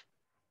love.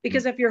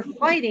 Because if you're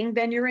fighting,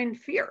 then you're in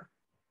fear.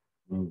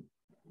 Mm.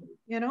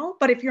 You know,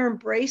 but if you're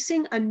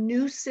embracing a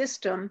new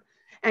system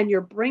and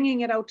you're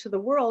bringing it out to the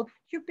world,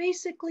 you're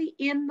basically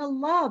in the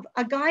love.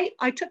 A guy,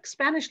 I took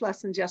Spanish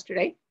lessons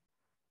yesterday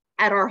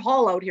at our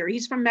hall out here.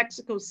 He's from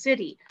Mexico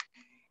City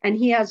and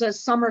he has a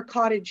summer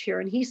cottage here.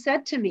 And he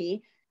said to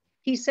me,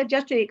 he said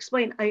yesterday,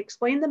 I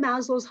explained the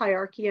Maslow's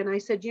hierarchy. And I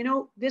said, you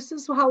know, this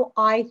is how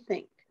I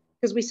think,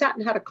 because we sat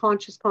and had a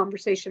conscious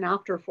conversation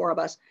after, four of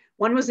us.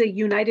 One was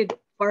a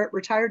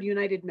retired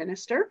United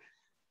minister.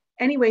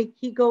 Anyway,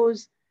 he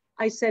goes,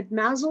 I said,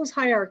 Maslow's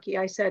hierarchy.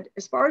 I said,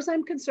 as far as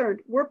I'm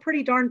concerned, we're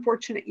pretty darn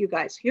fortunate, you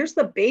guys. Here's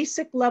the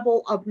basic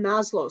level of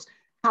Maslow's.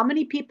 How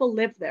many people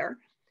live there?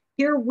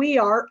 Here we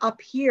are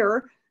up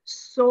here,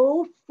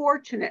 so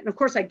fortunate. And of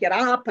course, I get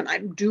up and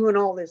I'm doing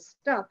all this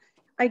stuff.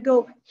 I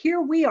go,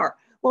 here we are.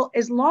 Well,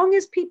 as long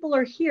as people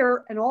are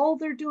here and all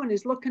they're doing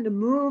is looking to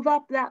move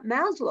up that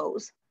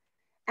Maslow's,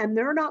 and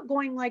they're not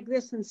going like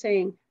this and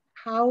saying,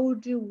 how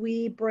do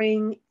we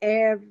bring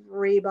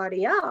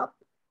everybody up?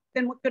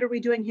 Then what good are we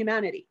doing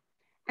humanity?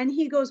 And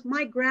he goes,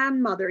 my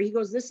grandmother, he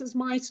goes, this is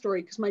my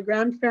story because my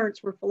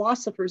grandparents were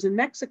philosophers in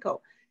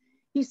Mexico.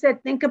 He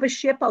said, think of a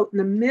ship out in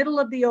the middle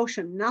of the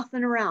ocean,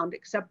 nothing around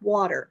except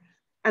water.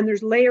 And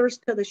there's layers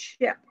to the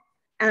ship.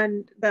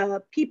 And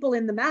the people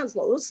in the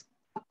Maslow's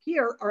up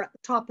here are at the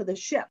top of the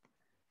ship.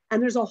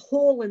 And there's a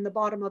hole in the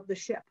bottom of the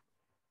ship.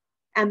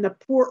 And the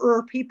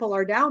poorer people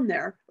are down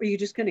there. Are you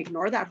just going to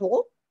ignore that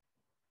hole?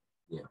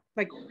 Yeah.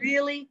 Like,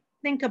 really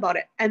think about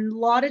it. And a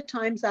lot of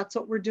times that's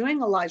what we're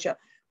doing, Elijah.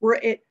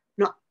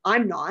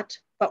 I'm not,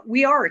 but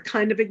we are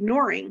kind of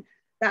ignoring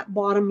that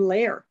bottom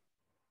layer.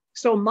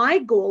 So my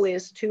goal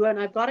is to, and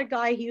I've got a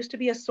guy, he used to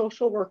be a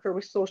social worker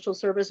with social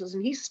services,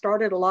 and he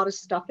started a lot of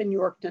stuff in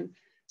Yorkton,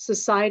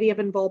 Society of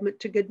Involvement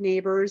to Good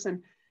Neighbors.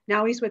 And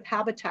now he's with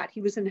Habitat.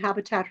 He was in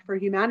Habitat for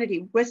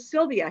Humanity with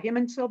Sylvia. Him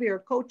and Sylvia are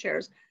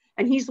co-chairs.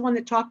 And he's the one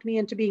that talked me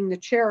into being the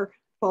chair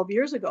 12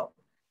 years ago.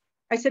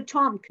 I said,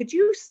 Tom, could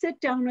you sit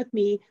down with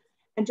me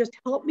and just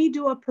help me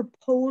do a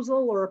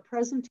proposal or a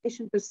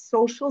presentation to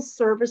Social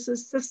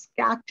Services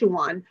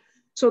Saskatchewan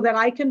so that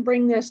I can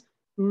bring this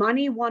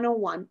Money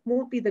 101,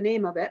 won't be the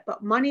name of it,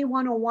 but Money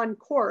 101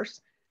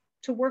 course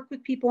to work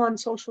with people on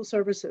social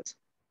services.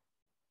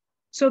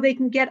 So they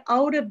can get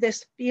out of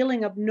this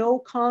feeling of no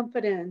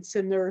confidence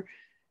and they're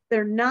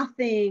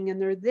nothing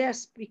and they're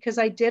this, because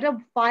I did a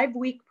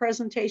 5-week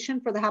presentation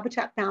for the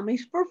Habitat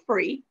families for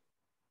free.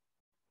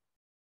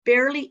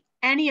 Barely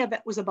any of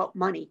it was about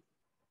money.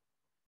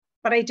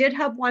 But I did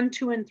have 1,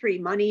 2, and 3,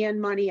 money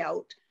in, money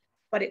out.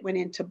 But it went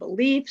into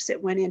beliefs,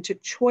 it went into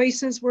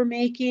choices we're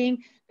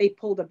making. They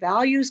pulled a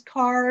values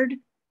card.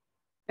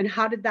 And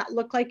how did that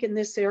look like in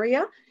this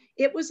area?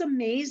 It was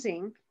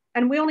amazing.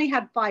 And we only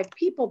had 5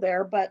 people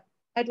there, but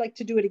I'd like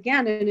to do it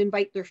again and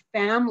invite their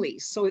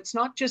families. So it's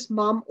not just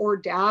mom or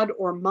dad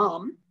or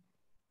mom,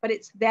 but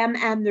it's them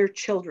and their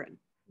children.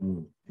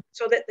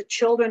 So that the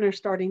children are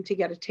starting to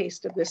get a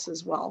taste of this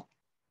as well.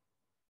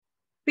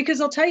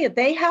 Because I'll tell you,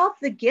 they have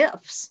the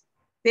gifts.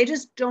 They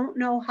just don't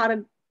know how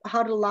to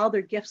allow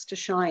their gifts to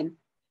shine.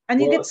 And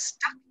you get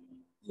stuck.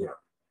 Yeah.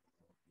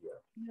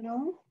 You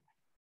know?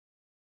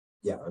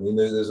 Yeah, I mean,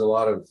 there's a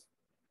lot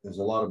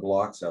of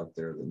blocks out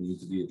there that need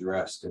to be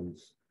addressed, and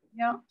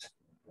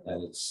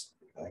it's,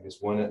 I guess,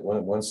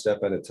 one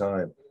step at a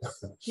time.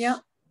 Yeah.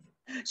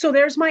 So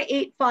there's my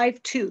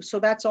 852. So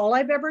that's all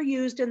I've ever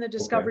used in the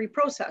discovery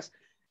process.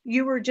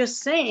 You were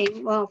just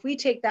saying, well, if we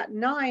take that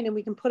 9 and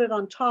we can put it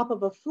on top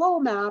of a flow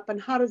map, and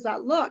how does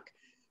that look?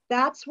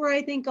 that's where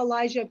I think,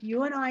 Elijah, if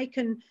you and I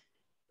can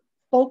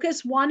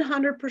focus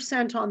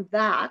 100% on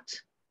that,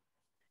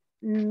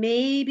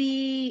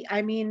 maybe,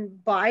 I mean,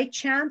 by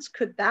chance,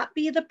 could that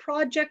be the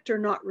project or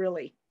not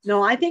really?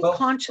 No, I think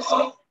conscious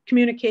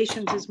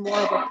communications is more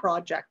of a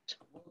project.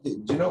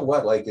 Do you know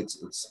what? Like it's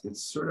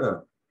sort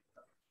of,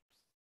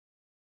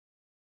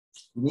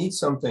 we need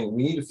something,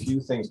 we need a few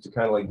things to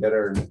kind of like get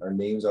our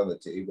names on the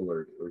table,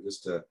 or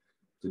just to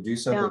do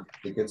something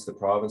that gets the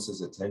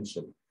province's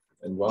attention.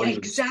 And while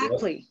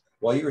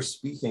while you were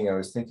speaking, I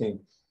was thinking,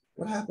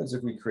 what happens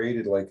if we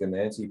created like an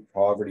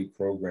anti-poverty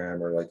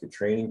program or like a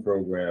training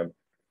program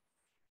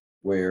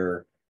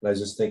where, and I was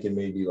just thinking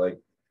maybe like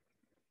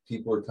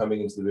people are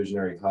coming into the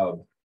Visionary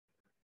Hub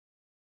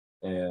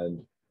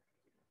and,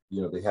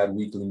 you know, they had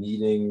weekly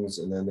meetings,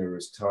 and then there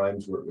was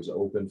times where it was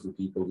open for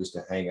people just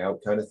to hang out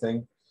kind of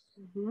thing.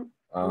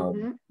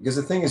 Because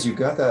the thing is, you've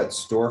got that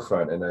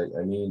storefront, and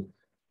I mean,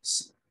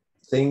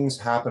 things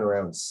happen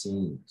around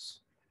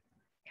scenes.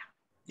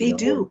 They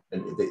do.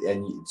 And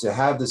to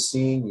have the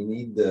scene, you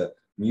need the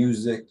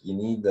music, you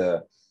need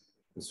the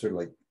sort of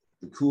like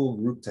the cool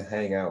group to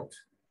hang out.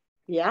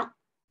 Yeah.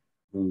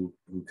 Who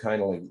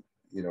kind of like,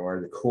 you know,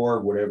 are the core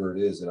of whatever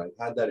it is. And I've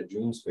had that at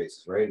Dream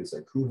Spaces, right? It's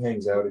like, who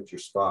hangs out at your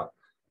spot?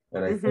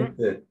 And I think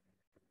that,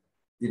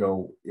 you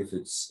know, if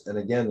it's, and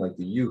again, like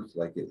the youth,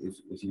 like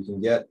if you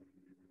can get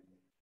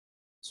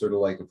sort of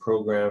like a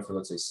program for,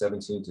 let's say,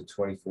 17 to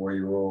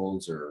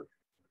 24-year-olds, or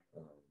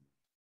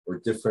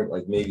different,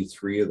 like maybe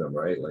 3 of them,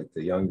 right? Like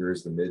the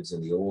youngers, the mids,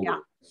 and the older.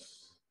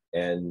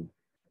 And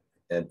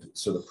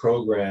so the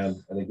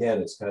program, and again,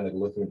 it's kind of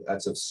looking,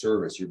 that's of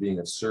service. You're being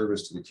of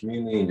service to the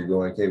community, and you're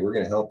going, okay, we're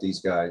going to help these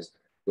guys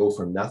go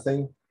from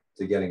nothing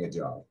to getting a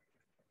job.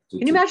 Can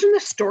you imagine the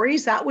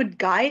stories that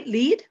would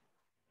lead?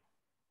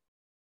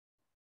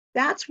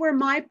 That's where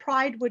my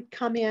pride would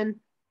come in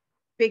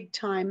big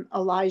time,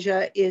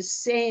 Elijah, is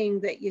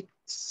saying that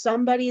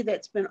somebody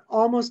that's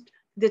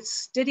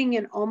sitting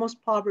in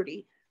almost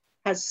poverty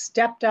has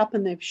stepped up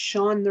and they've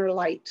shone their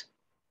light.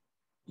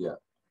 Yeah.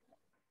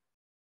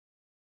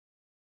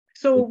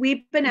 So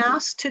we've been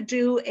asked to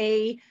do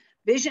a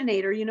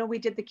Visionator. You know, we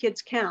did the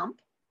kids camp.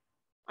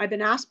 I've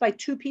been asked by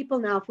 2 people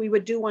now if we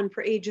would do one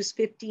for ages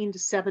 15 to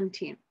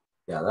 17.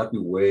 Yeah, that'd be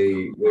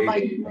way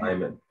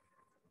diamond.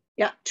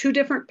 Yeah, 2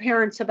 different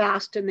parents have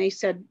asked, and they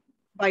said,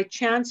 by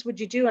chance, would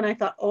you do? And I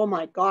thought, oh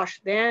my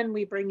gosh, then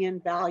we bring in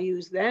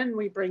values, then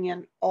we bring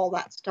in all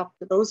that stuff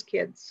to those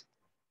kids.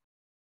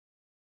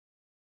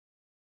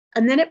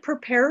 And then it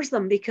prepares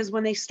them, because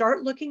when they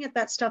start looking at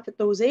that stuff at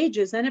those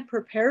ages, then it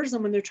prepares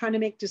them when they're trying to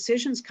make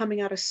decisions coming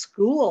out of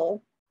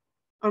school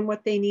on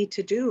what they need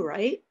to do,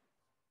 right?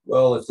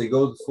 Well, if they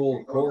go the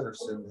full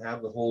course and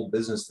have the whole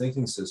business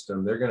thinking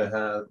system, they're going to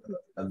have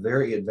a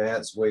very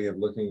advanced way of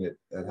looking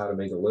at how to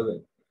make a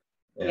living.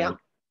 And,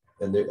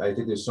 I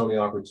think there's so many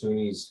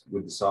opportunities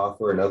with the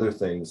software and other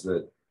things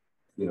that,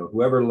 you know,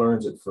 whoever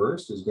learns it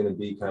first is going to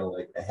be kind of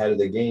like ahead of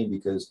the game,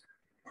 because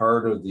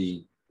part of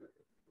the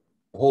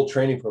whole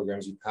training program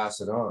is you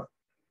pass it on.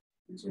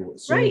 So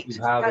as soon as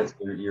you have it,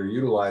 you're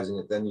utilizing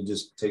it, then you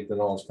just take the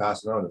knowledge,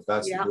 pass it on. If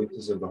that's the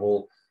basis of the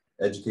whole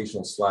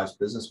educational /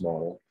 business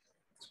model,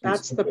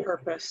 that's the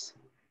purpose.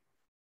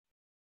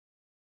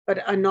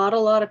 But not a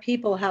lot of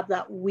people have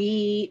that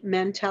we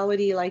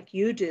mentality like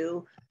you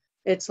do.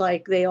 It's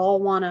like they all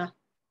want to,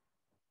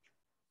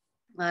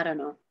 I don't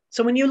know.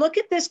 So when you look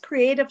at this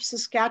Creative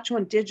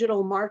Saskatchewan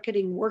Digital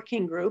Marketing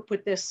Working Group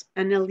with this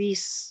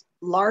Annalise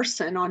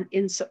Larson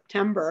in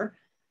September,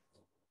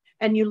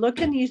 and you look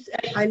and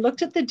I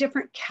looked at the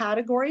different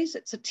categories.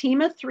 It's a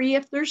team of 3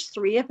 if there's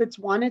 3. If it's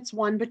 1, it's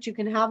 1, but you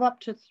can have up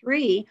to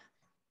 3.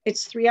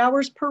 It's 3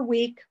 hours per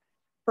week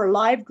for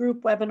live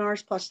group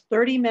webinars, plus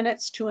 30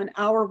 minutes to an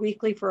hour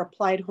weekly for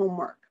applied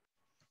homework.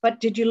 But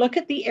did you look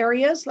at the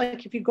areas?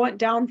 Like if you go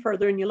down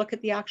further and you look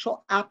at the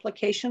actual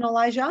application,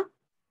 Elijah?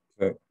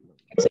 Okay.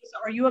 It says,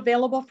 are you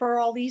available for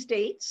all these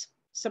dates?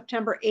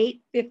 September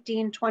 8,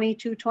 15,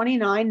 22,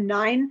 29,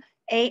 9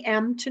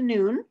 a.m. to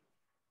noon.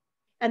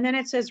 And then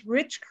it says,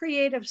 which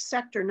creative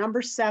sector,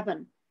 number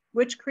 7,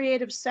 which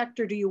creative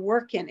sector do you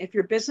work in? If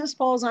your business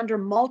falls under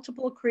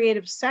multiple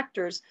creative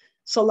sectors,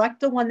 select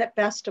the one that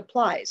best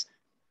applies.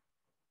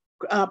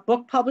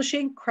 Book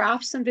publishing,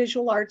 crafts and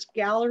visual arts,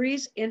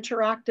 galleries,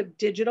 interactive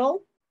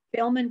digital,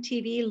 film and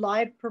TV,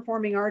 live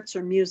performing arts,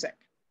 or music.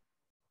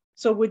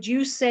 So would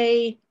you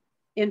say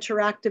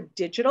interactive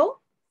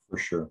digital? For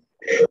sure.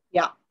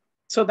 Yeah.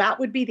 So that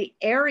would be the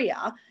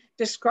area.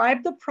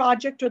 Describe the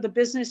project or the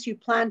business you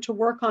plan to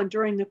work on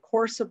during the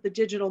course of the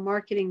digital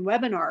marketing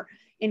webinar.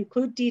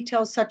 Include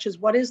details such as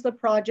what is the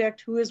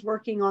project, who is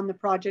working on the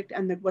project,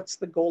 and what's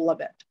the goal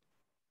of it.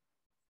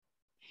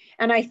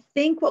 And I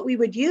think what we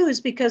would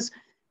use, because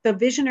the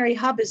Visionary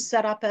Hub is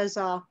set up as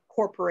a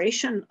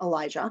corporation,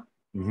 Elijah,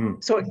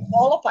 so it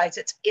qualifies,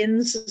 it's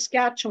in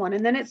Saskatchewan.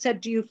 And then it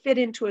said, do you fit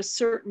into a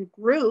certain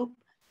group?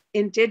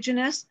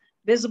 Indigenous,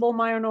 visible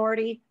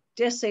minority,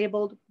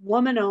 disabled,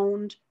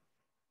 woman-owned.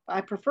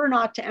 I prefer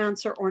not to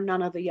answer, or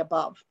none of the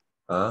above.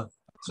 So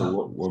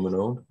what,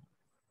 woman-owned?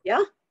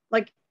 Yeah,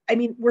 like I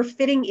mean, we're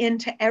fitting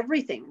into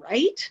everything,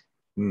 right?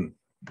 Mm.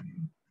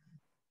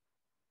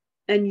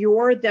 And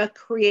you're the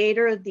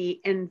creator,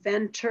 the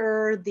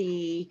inventor,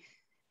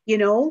 you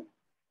know,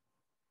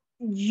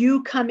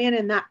 you come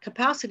in that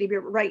capacity.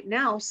 But right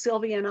now,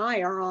 Sylvia and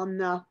I are on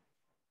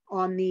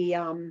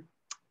the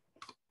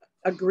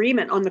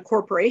agreement, on the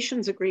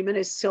corporation's agreement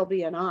is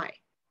Sylvia and I.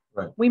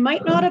 Right. We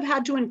might not have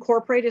had to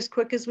incorporate as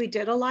quick as we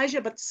did,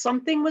 Elijah, but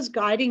something was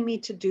guiding me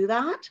to do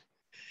that,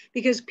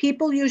 because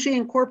people usually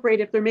incorporate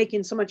if they're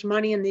making so much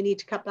money and they need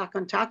to cut back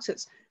on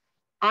taxes.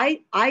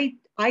 I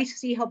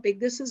see how big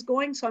this is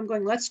going. So I'm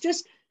going, let's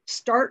just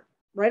start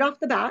right off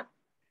the bat.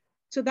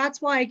 So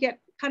that's why I get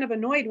kind of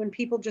annoyed when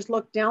people just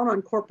look down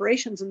on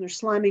corporations and they're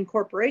slamming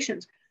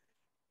corporations.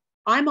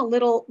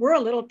 We're a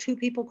little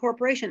 2-people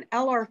corporation.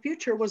 LR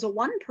Future was a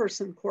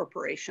 1-person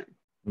corporation,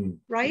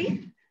 right?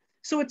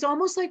 So it's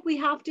almost like we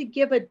have to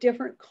give a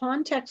different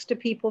context to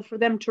people for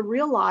them to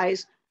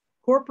realize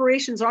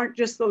corporations aren't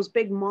just those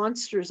big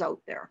monsters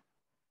out there.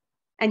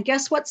 And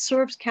guess what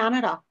serves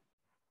Canada?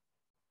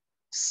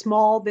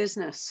 Small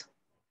business.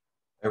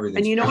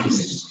 And you know what?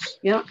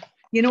 Yeah.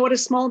 You know what a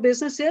small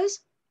business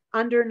is?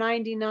 Under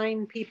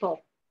 99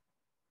 people.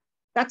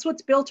 That's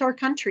what's built our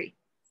country.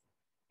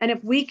 And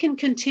if we can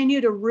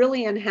continue to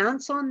really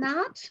enhance on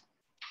that,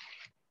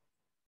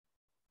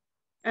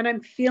 and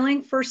I'm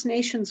feeling First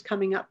Nations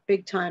coming up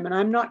big time, and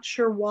I'm not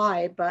sure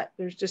why, but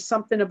there's just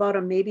something about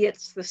them. Maybe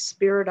it's the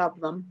spirit of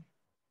them.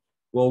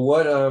 Well,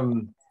 what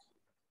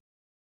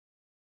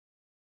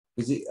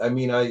is it? I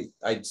mean,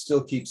 I'd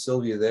still keep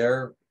Sylvia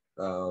there,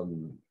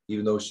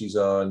 even though she's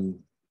on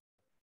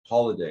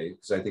holiday,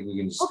 because I think we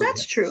can.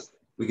 That's true.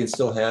 We can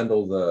still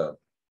handle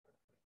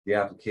the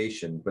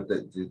application, but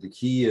the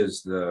key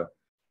is the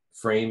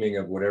framing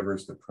of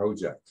whatever's the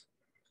project.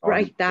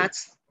 Right.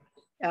 That's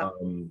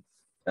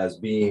as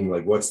being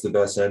like, what's the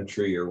best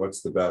entry or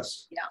what's the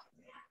best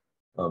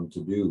to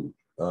do.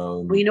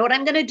 Well, you know what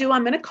I'm going to do?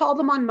 I'm going to call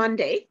them on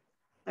Monday.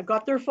 I've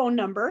got their phone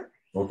number.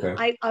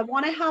 Okay. I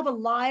want to have a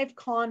live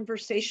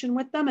conversation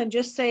with them and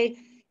just say,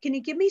 can you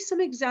give me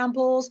some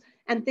examples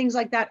and things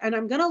like that? And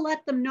I'm going to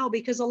let them know,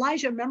 because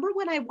Elijah, remember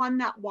when I won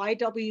that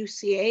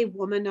YWCA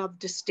Woman of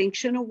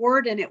Distinction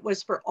Award, and it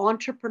was for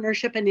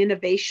entrepreneurship and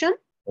innovation?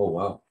 Oh,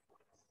 wow.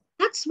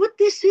 That's what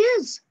this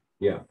is.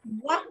 Yeah.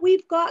 What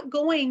we've got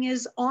going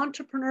is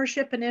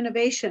entrepreneurship and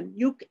innovation.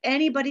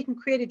 Anybody can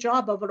create a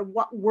job of it, of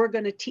what we're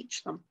going to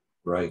teach them.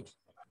 Right.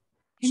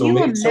 Can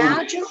you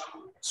imagine?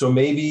 So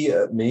maybe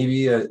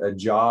a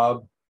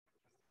job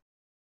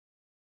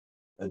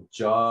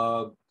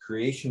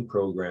creation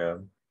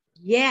program.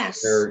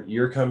 Yes. Where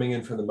you're coming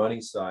in from the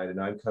money side and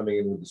I'm coming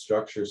in with the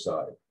structure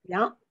side.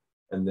 Yeah.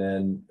 And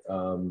then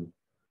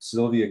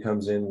Sylvia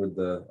comes in with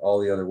all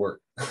the other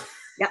work.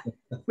 Yeah.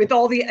 With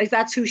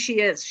that's who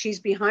she is. She's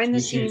behind the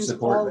scenes.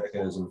 Support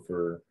mechanism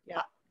for.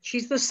 Yeah.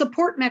 She's the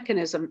support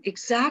mechanism.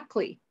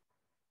 Exactly.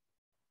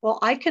 Well,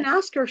 I can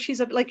ask her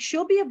if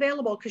she'll be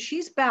available, because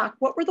she's back.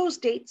 What were those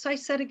dates I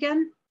said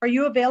again? Are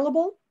you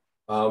available?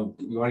 You want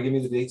to give me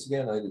the dates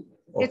again? Okay.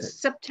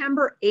 It's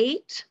September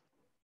 8th.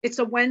 It's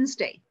a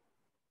Wednesday.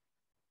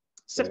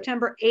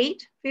 September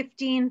 8,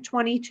 15,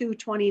 22,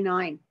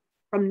 29,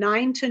 from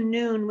 9 to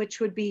noon, which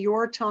would be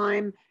your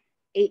time,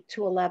 8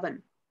 to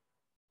 11.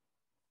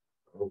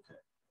 Okay.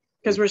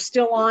 Because we're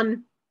still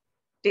on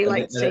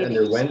daylight savings.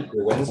 And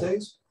they're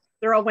Wednesdays?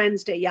 They're a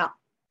Wednesday, yeah.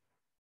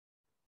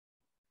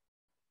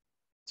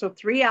 So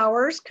 3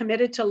 hours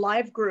committed to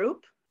live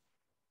group.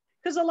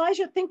 Because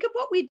Elijah, think of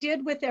what we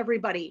did with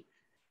everybody.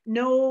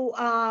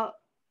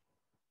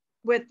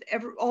 With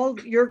all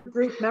your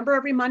group. Remember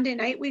every Monday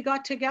night we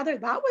got together?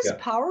 That was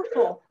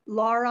powerful.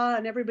 Laura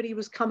and everybody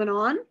was coming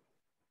on.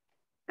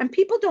 And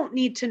people don't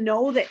need to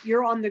know that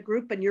you're on the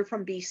group and you're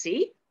from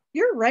BC.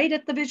 You're right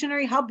at the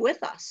Visionary Hub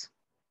with us.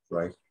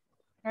 Right.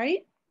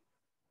 Right?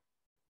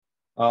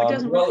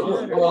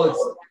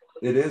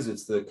 It is.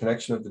 It's the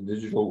connection of the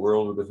digital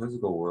world with the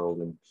physical world,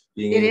 and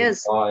being able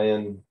to draw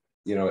in,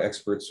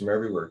 experts from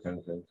everywhere, kind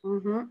of thing.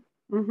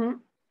 Mm-hmm. Mm-hmm.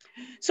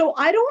 So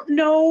I don't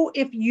know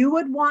if you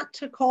would want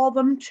to call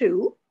them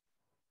too.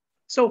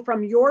 So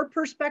from your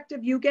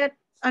perspective, you get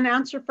an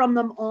answer from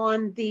them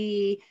on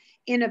the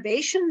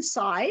innovation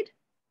side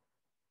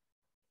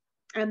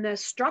and the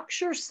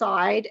structure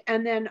side.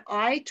 And then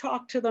I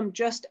talk to them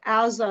just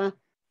as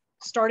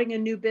starting a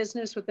new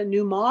business with a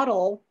new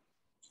model.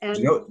 And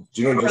do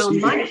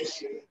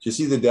you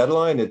see the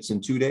deadline? It's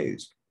in 2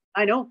 days.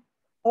 I know.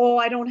 Oh,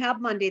 I don't have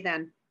Monday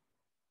then.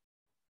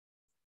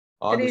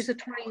 Today's the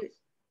 20th.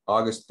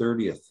 August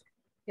 30th.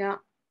 Yeah.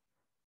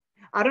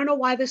 I don't know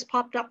why this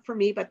popped up for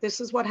me, but this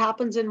is what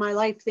happens in my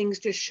life. Things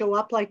just show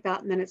up like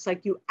that. And then it's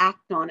like you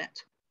act on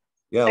it.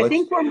 Yeah. I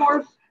think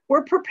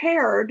we're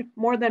prepared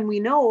more than we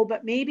know,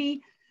 but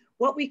maybe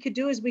what we could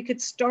do is we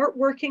could start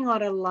working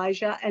on it,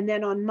 Elijah. And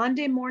then on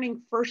Monday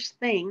morning, first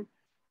thing,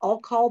 I'll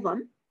call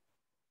them.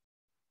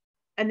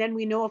 And then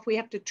we know if we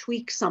have to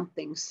tweak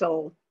something.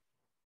 So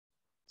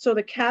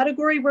the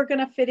category we're going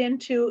to fit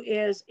into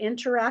is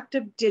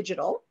interactive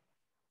digital.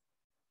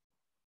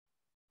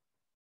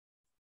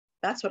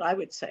 That's what I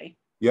would say.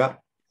 Yeah.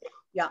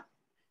 Yeah.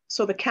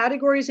 So the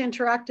category is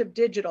interactive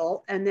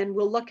digital, and then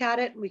we'll look at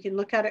it, and we can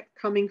look at it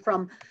coming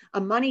from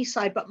a money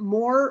side, but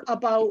more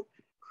about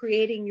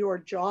creating your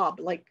job.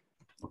 Like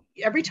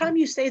every time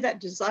you say that,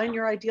 design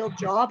your ideal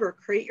job or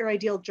create your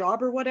ideal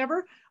job or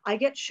whatever, I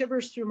get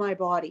shivers through my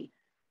body.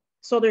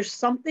 So there's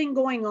something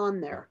going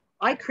on there.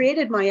 I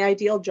created my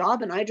ideal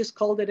job and I just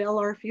called it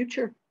LR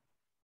Future.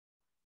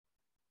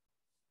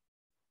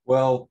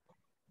 Well,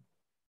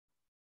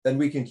 then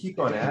we can keep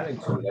on adding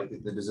to it.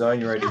 Like the design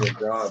your ideal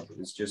job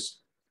is just,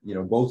 you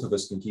know, both of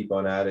us can keep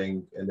on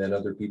adding, and then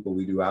other people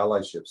we do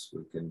allyships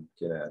we can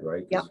add,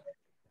 right? Yeah.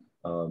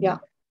 Yeah.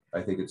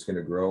 I think it's going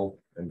to grow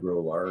and grow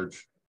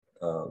large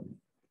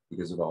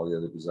because of all the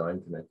other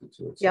design connected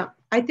to it. So. Yeah,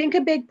 I think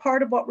a big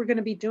part of what we're going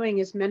to be doing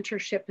is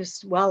mentorship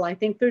as well. I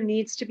think there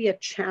needs to be a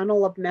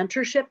channel of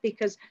mentorship,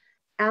 because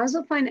as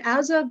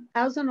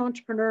an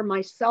entrepreneur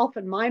myself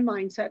and my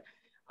mindset,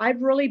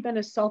 I've really been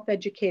a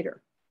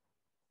self-educator.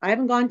 I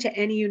haven't gone to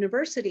any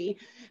university,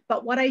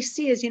 but what I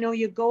see is, you know,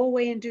 you go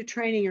away and do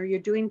training, or you're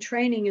doing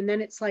training, and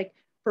then it's like,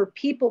 for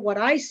people, what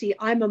I see,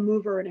 I'm a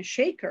mover and a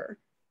shaker,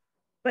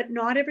 but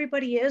not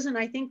everybody is. And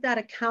I think that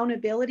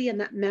accountability and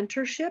that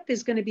mentorship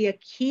is going to be a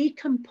key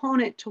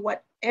component to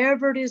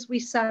whatever it is we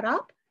set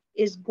up,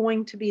 is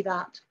going to be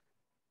that.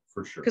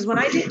 For sure. Because when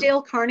I did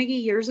Dale Carnegie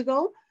years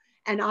ago,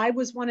 and I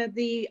was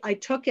I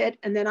took it,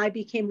 and then I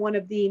became one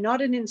of the,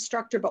 not an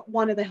instructor, but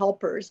one of the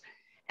helpers.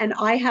 And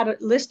I had a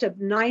list of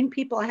 9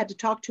 people I had to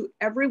talk to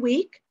every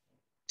week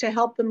to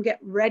help them get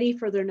ready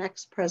for their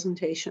next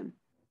presentation.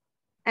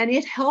 And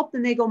it helped.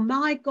 And they go,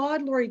 my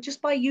God, Laurie,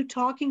 just by you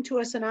talking to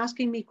us and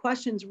asking me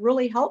questions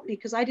really helped me,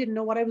 because I didn't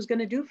know what I was going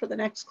to do for the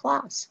next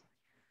class.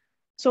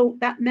 So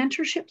that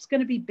mentorship is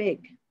going to be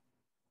big,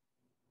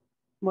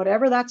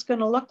 whatever that's going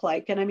to look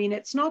like. And I mean,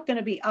 it's not going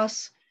to be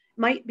us,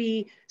 might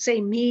be, say,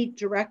 me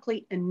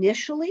directly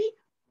initially,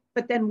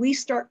 but then we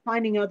start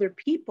finding other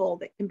people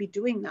that can be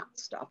doing that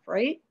stuff,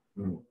 right?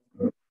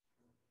 Mm-hmm.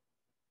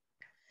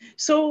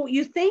 So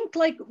you think,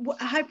 like,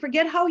 I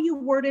forget how you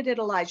worded it,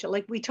 Elijah.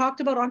 Like, we talked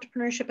about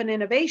entrepreneurship and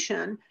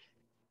innovation,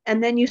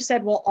 and then you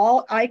said, well,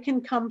 all I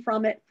can come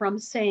from it from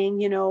saying,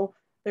 you know,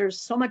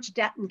 there's so much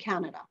debt in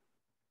Canada.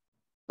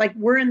 Like,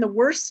 we're in the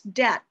worst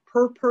debt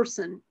per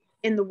person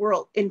in the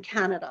world, in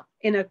Canada,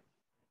 in a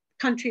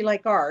country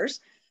like ours.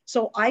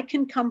 So I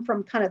can come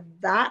from kind of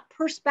that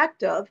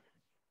perspective,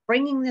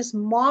 bringing this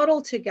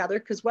model together,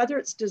 because whether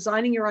it's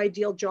designing your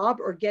ideal job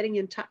or getting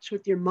in touch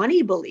with your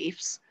money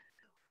beliefs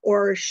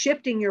or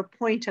shifting your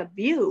point of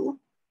view,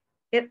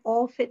 it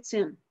all fits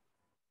in.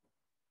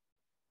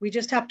 We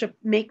just have to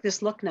make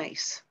this look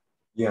nice.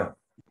 Yeah.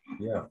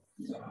 Yeah.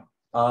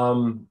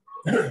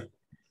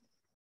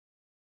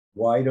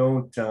 Why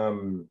don't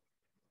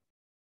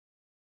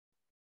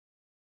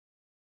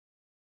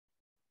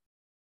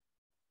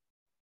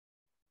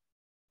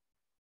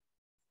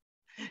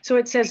So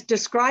it says,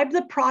 describe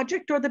the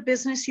project or the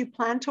business you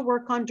plan to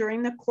work on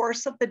during the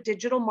course of the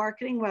digital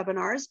marketing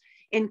webinars.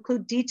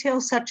 Include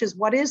details such as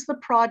what is the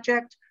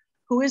project,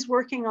 who is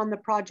working on the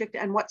project,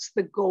 and what's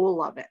the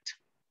goal of it.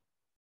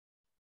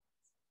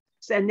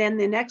 And then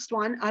the next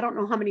one, I don't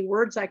know how many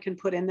words I can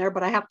put in there,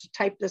 but I have to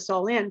type this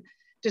all in.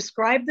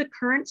 Describe the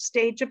current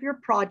stage of your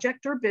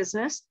project or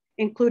business.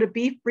 Include a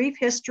brief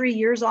history,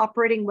 years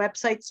operating,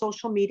 website,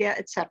 social media,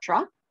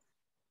 etc.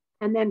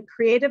 And then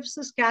Creative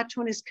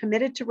Saskatchewan is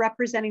committed to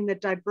representing the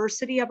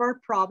diversity of our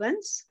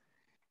province.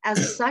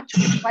 As such,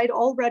 we invite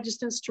all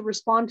registrants to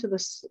respond to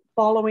the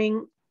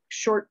following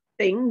short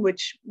thing,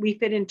 which we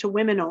fit into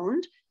women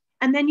owned,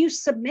 and then you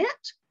submit.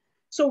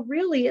 So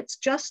really, it's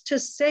just to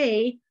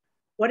say,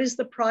 what is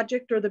the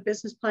project or the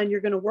business plan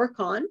you're going to work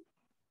on,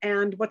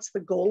 and what's the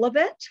goal of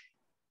it?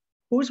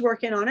 Who's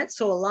working on it?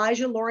 So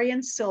Elijah, Laurie,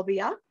 and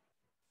Sylvia.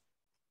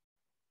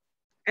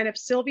 And if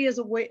Sylvia is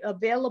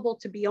available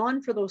to be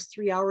on for those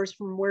 3 hours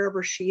from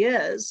wherever she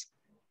is,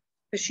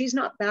 because she's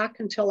not back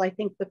until I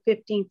think the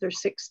 15th or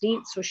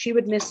 16th, so she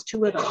would miss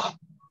 2 of them.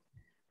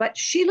 But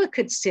Sheila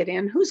could sit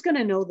in. Who's going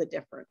to know the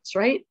difference,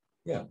 right?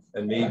 Yeah,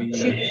 and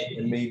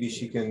maybe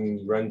she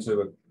can run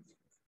to a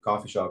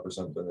coffee shop or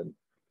something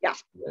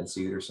and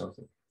see it or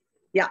something.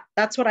 Yeah,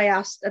 that's what I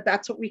asked.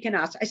 That's what we can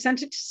ask. I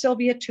sent it to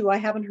Sylvia too. I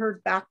haven't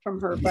heard back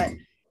from her, but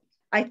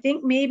I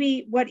think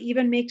maybe what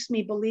even makes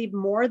me believe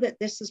more that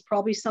this is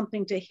probably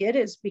something to hit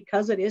is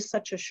because it is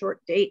such a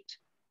short date.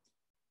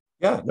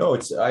 Yeah, no,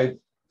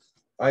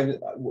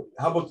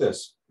 how about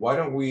this? Why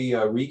don't we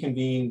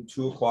reconvene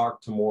 2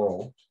 o'clock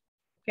tomorrow?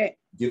 Okay.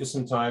 Give us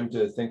some time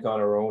to think on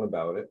our own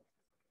about it.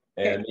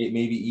 And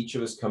maybe each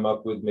of us come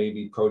up with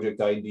maybe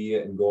project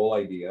idea and goal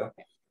idea.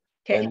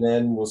 Okay. And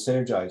then we'll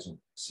synergize them.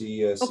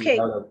 See how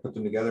to put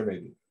them together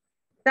maybe.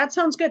 That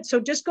sounds good. So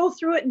just go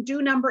through it and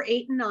do number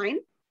 8 and 9.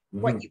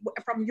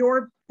 From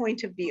your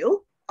point of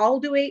view. I'll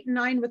do 8 and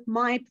 9 with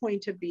my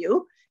point of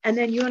view, and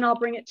then you and I'll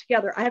bring it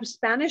together. I have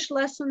Spanish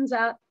lessons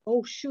at,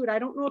 I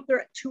don't know if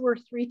they're at 2 or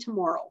 3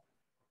 tomorrow.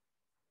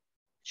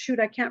 Shoot,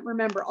 I can't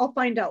remember. I'll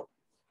find out.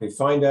 Okay,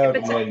 find out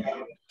and then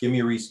give me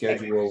a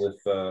reschedule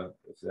if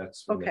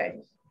that's okay.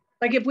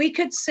 Like if we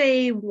could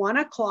say 1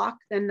 o'clock,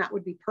 then that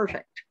would be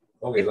perfect.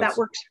 Okay, if that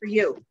works for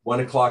you.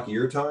 1 o'clock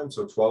your time,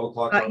 so 12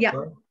 o'clock our Yeah.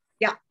 time?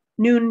 Yeah,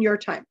 noon your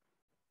time.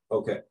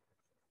 Okay.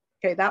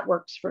 Okay, that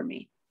works for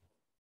me.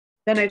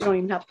 Then I don't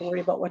even have to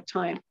worry about what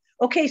time.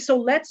 Okay, so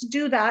let's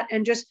do that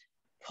and just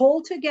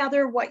pull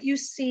together what you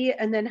see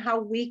and then how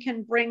we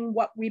can bring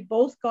what we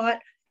both got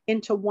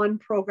into one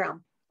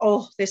program.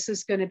 Oh, this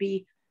is going to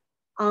be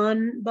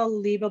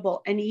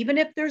unbelievable. And even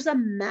if there's a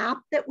map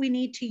that we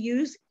need to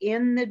use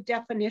in the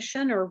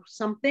definition or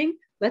something,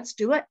 let's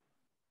do it.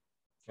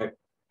 Okay.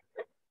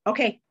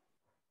 Okay.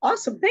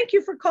 Awesome. Thank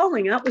you for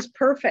calling. That was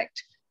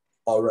perfect.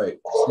 All right.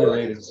 See you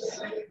later.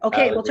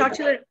 Okay, we'll talk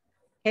to you later.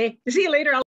 Hey, see you later.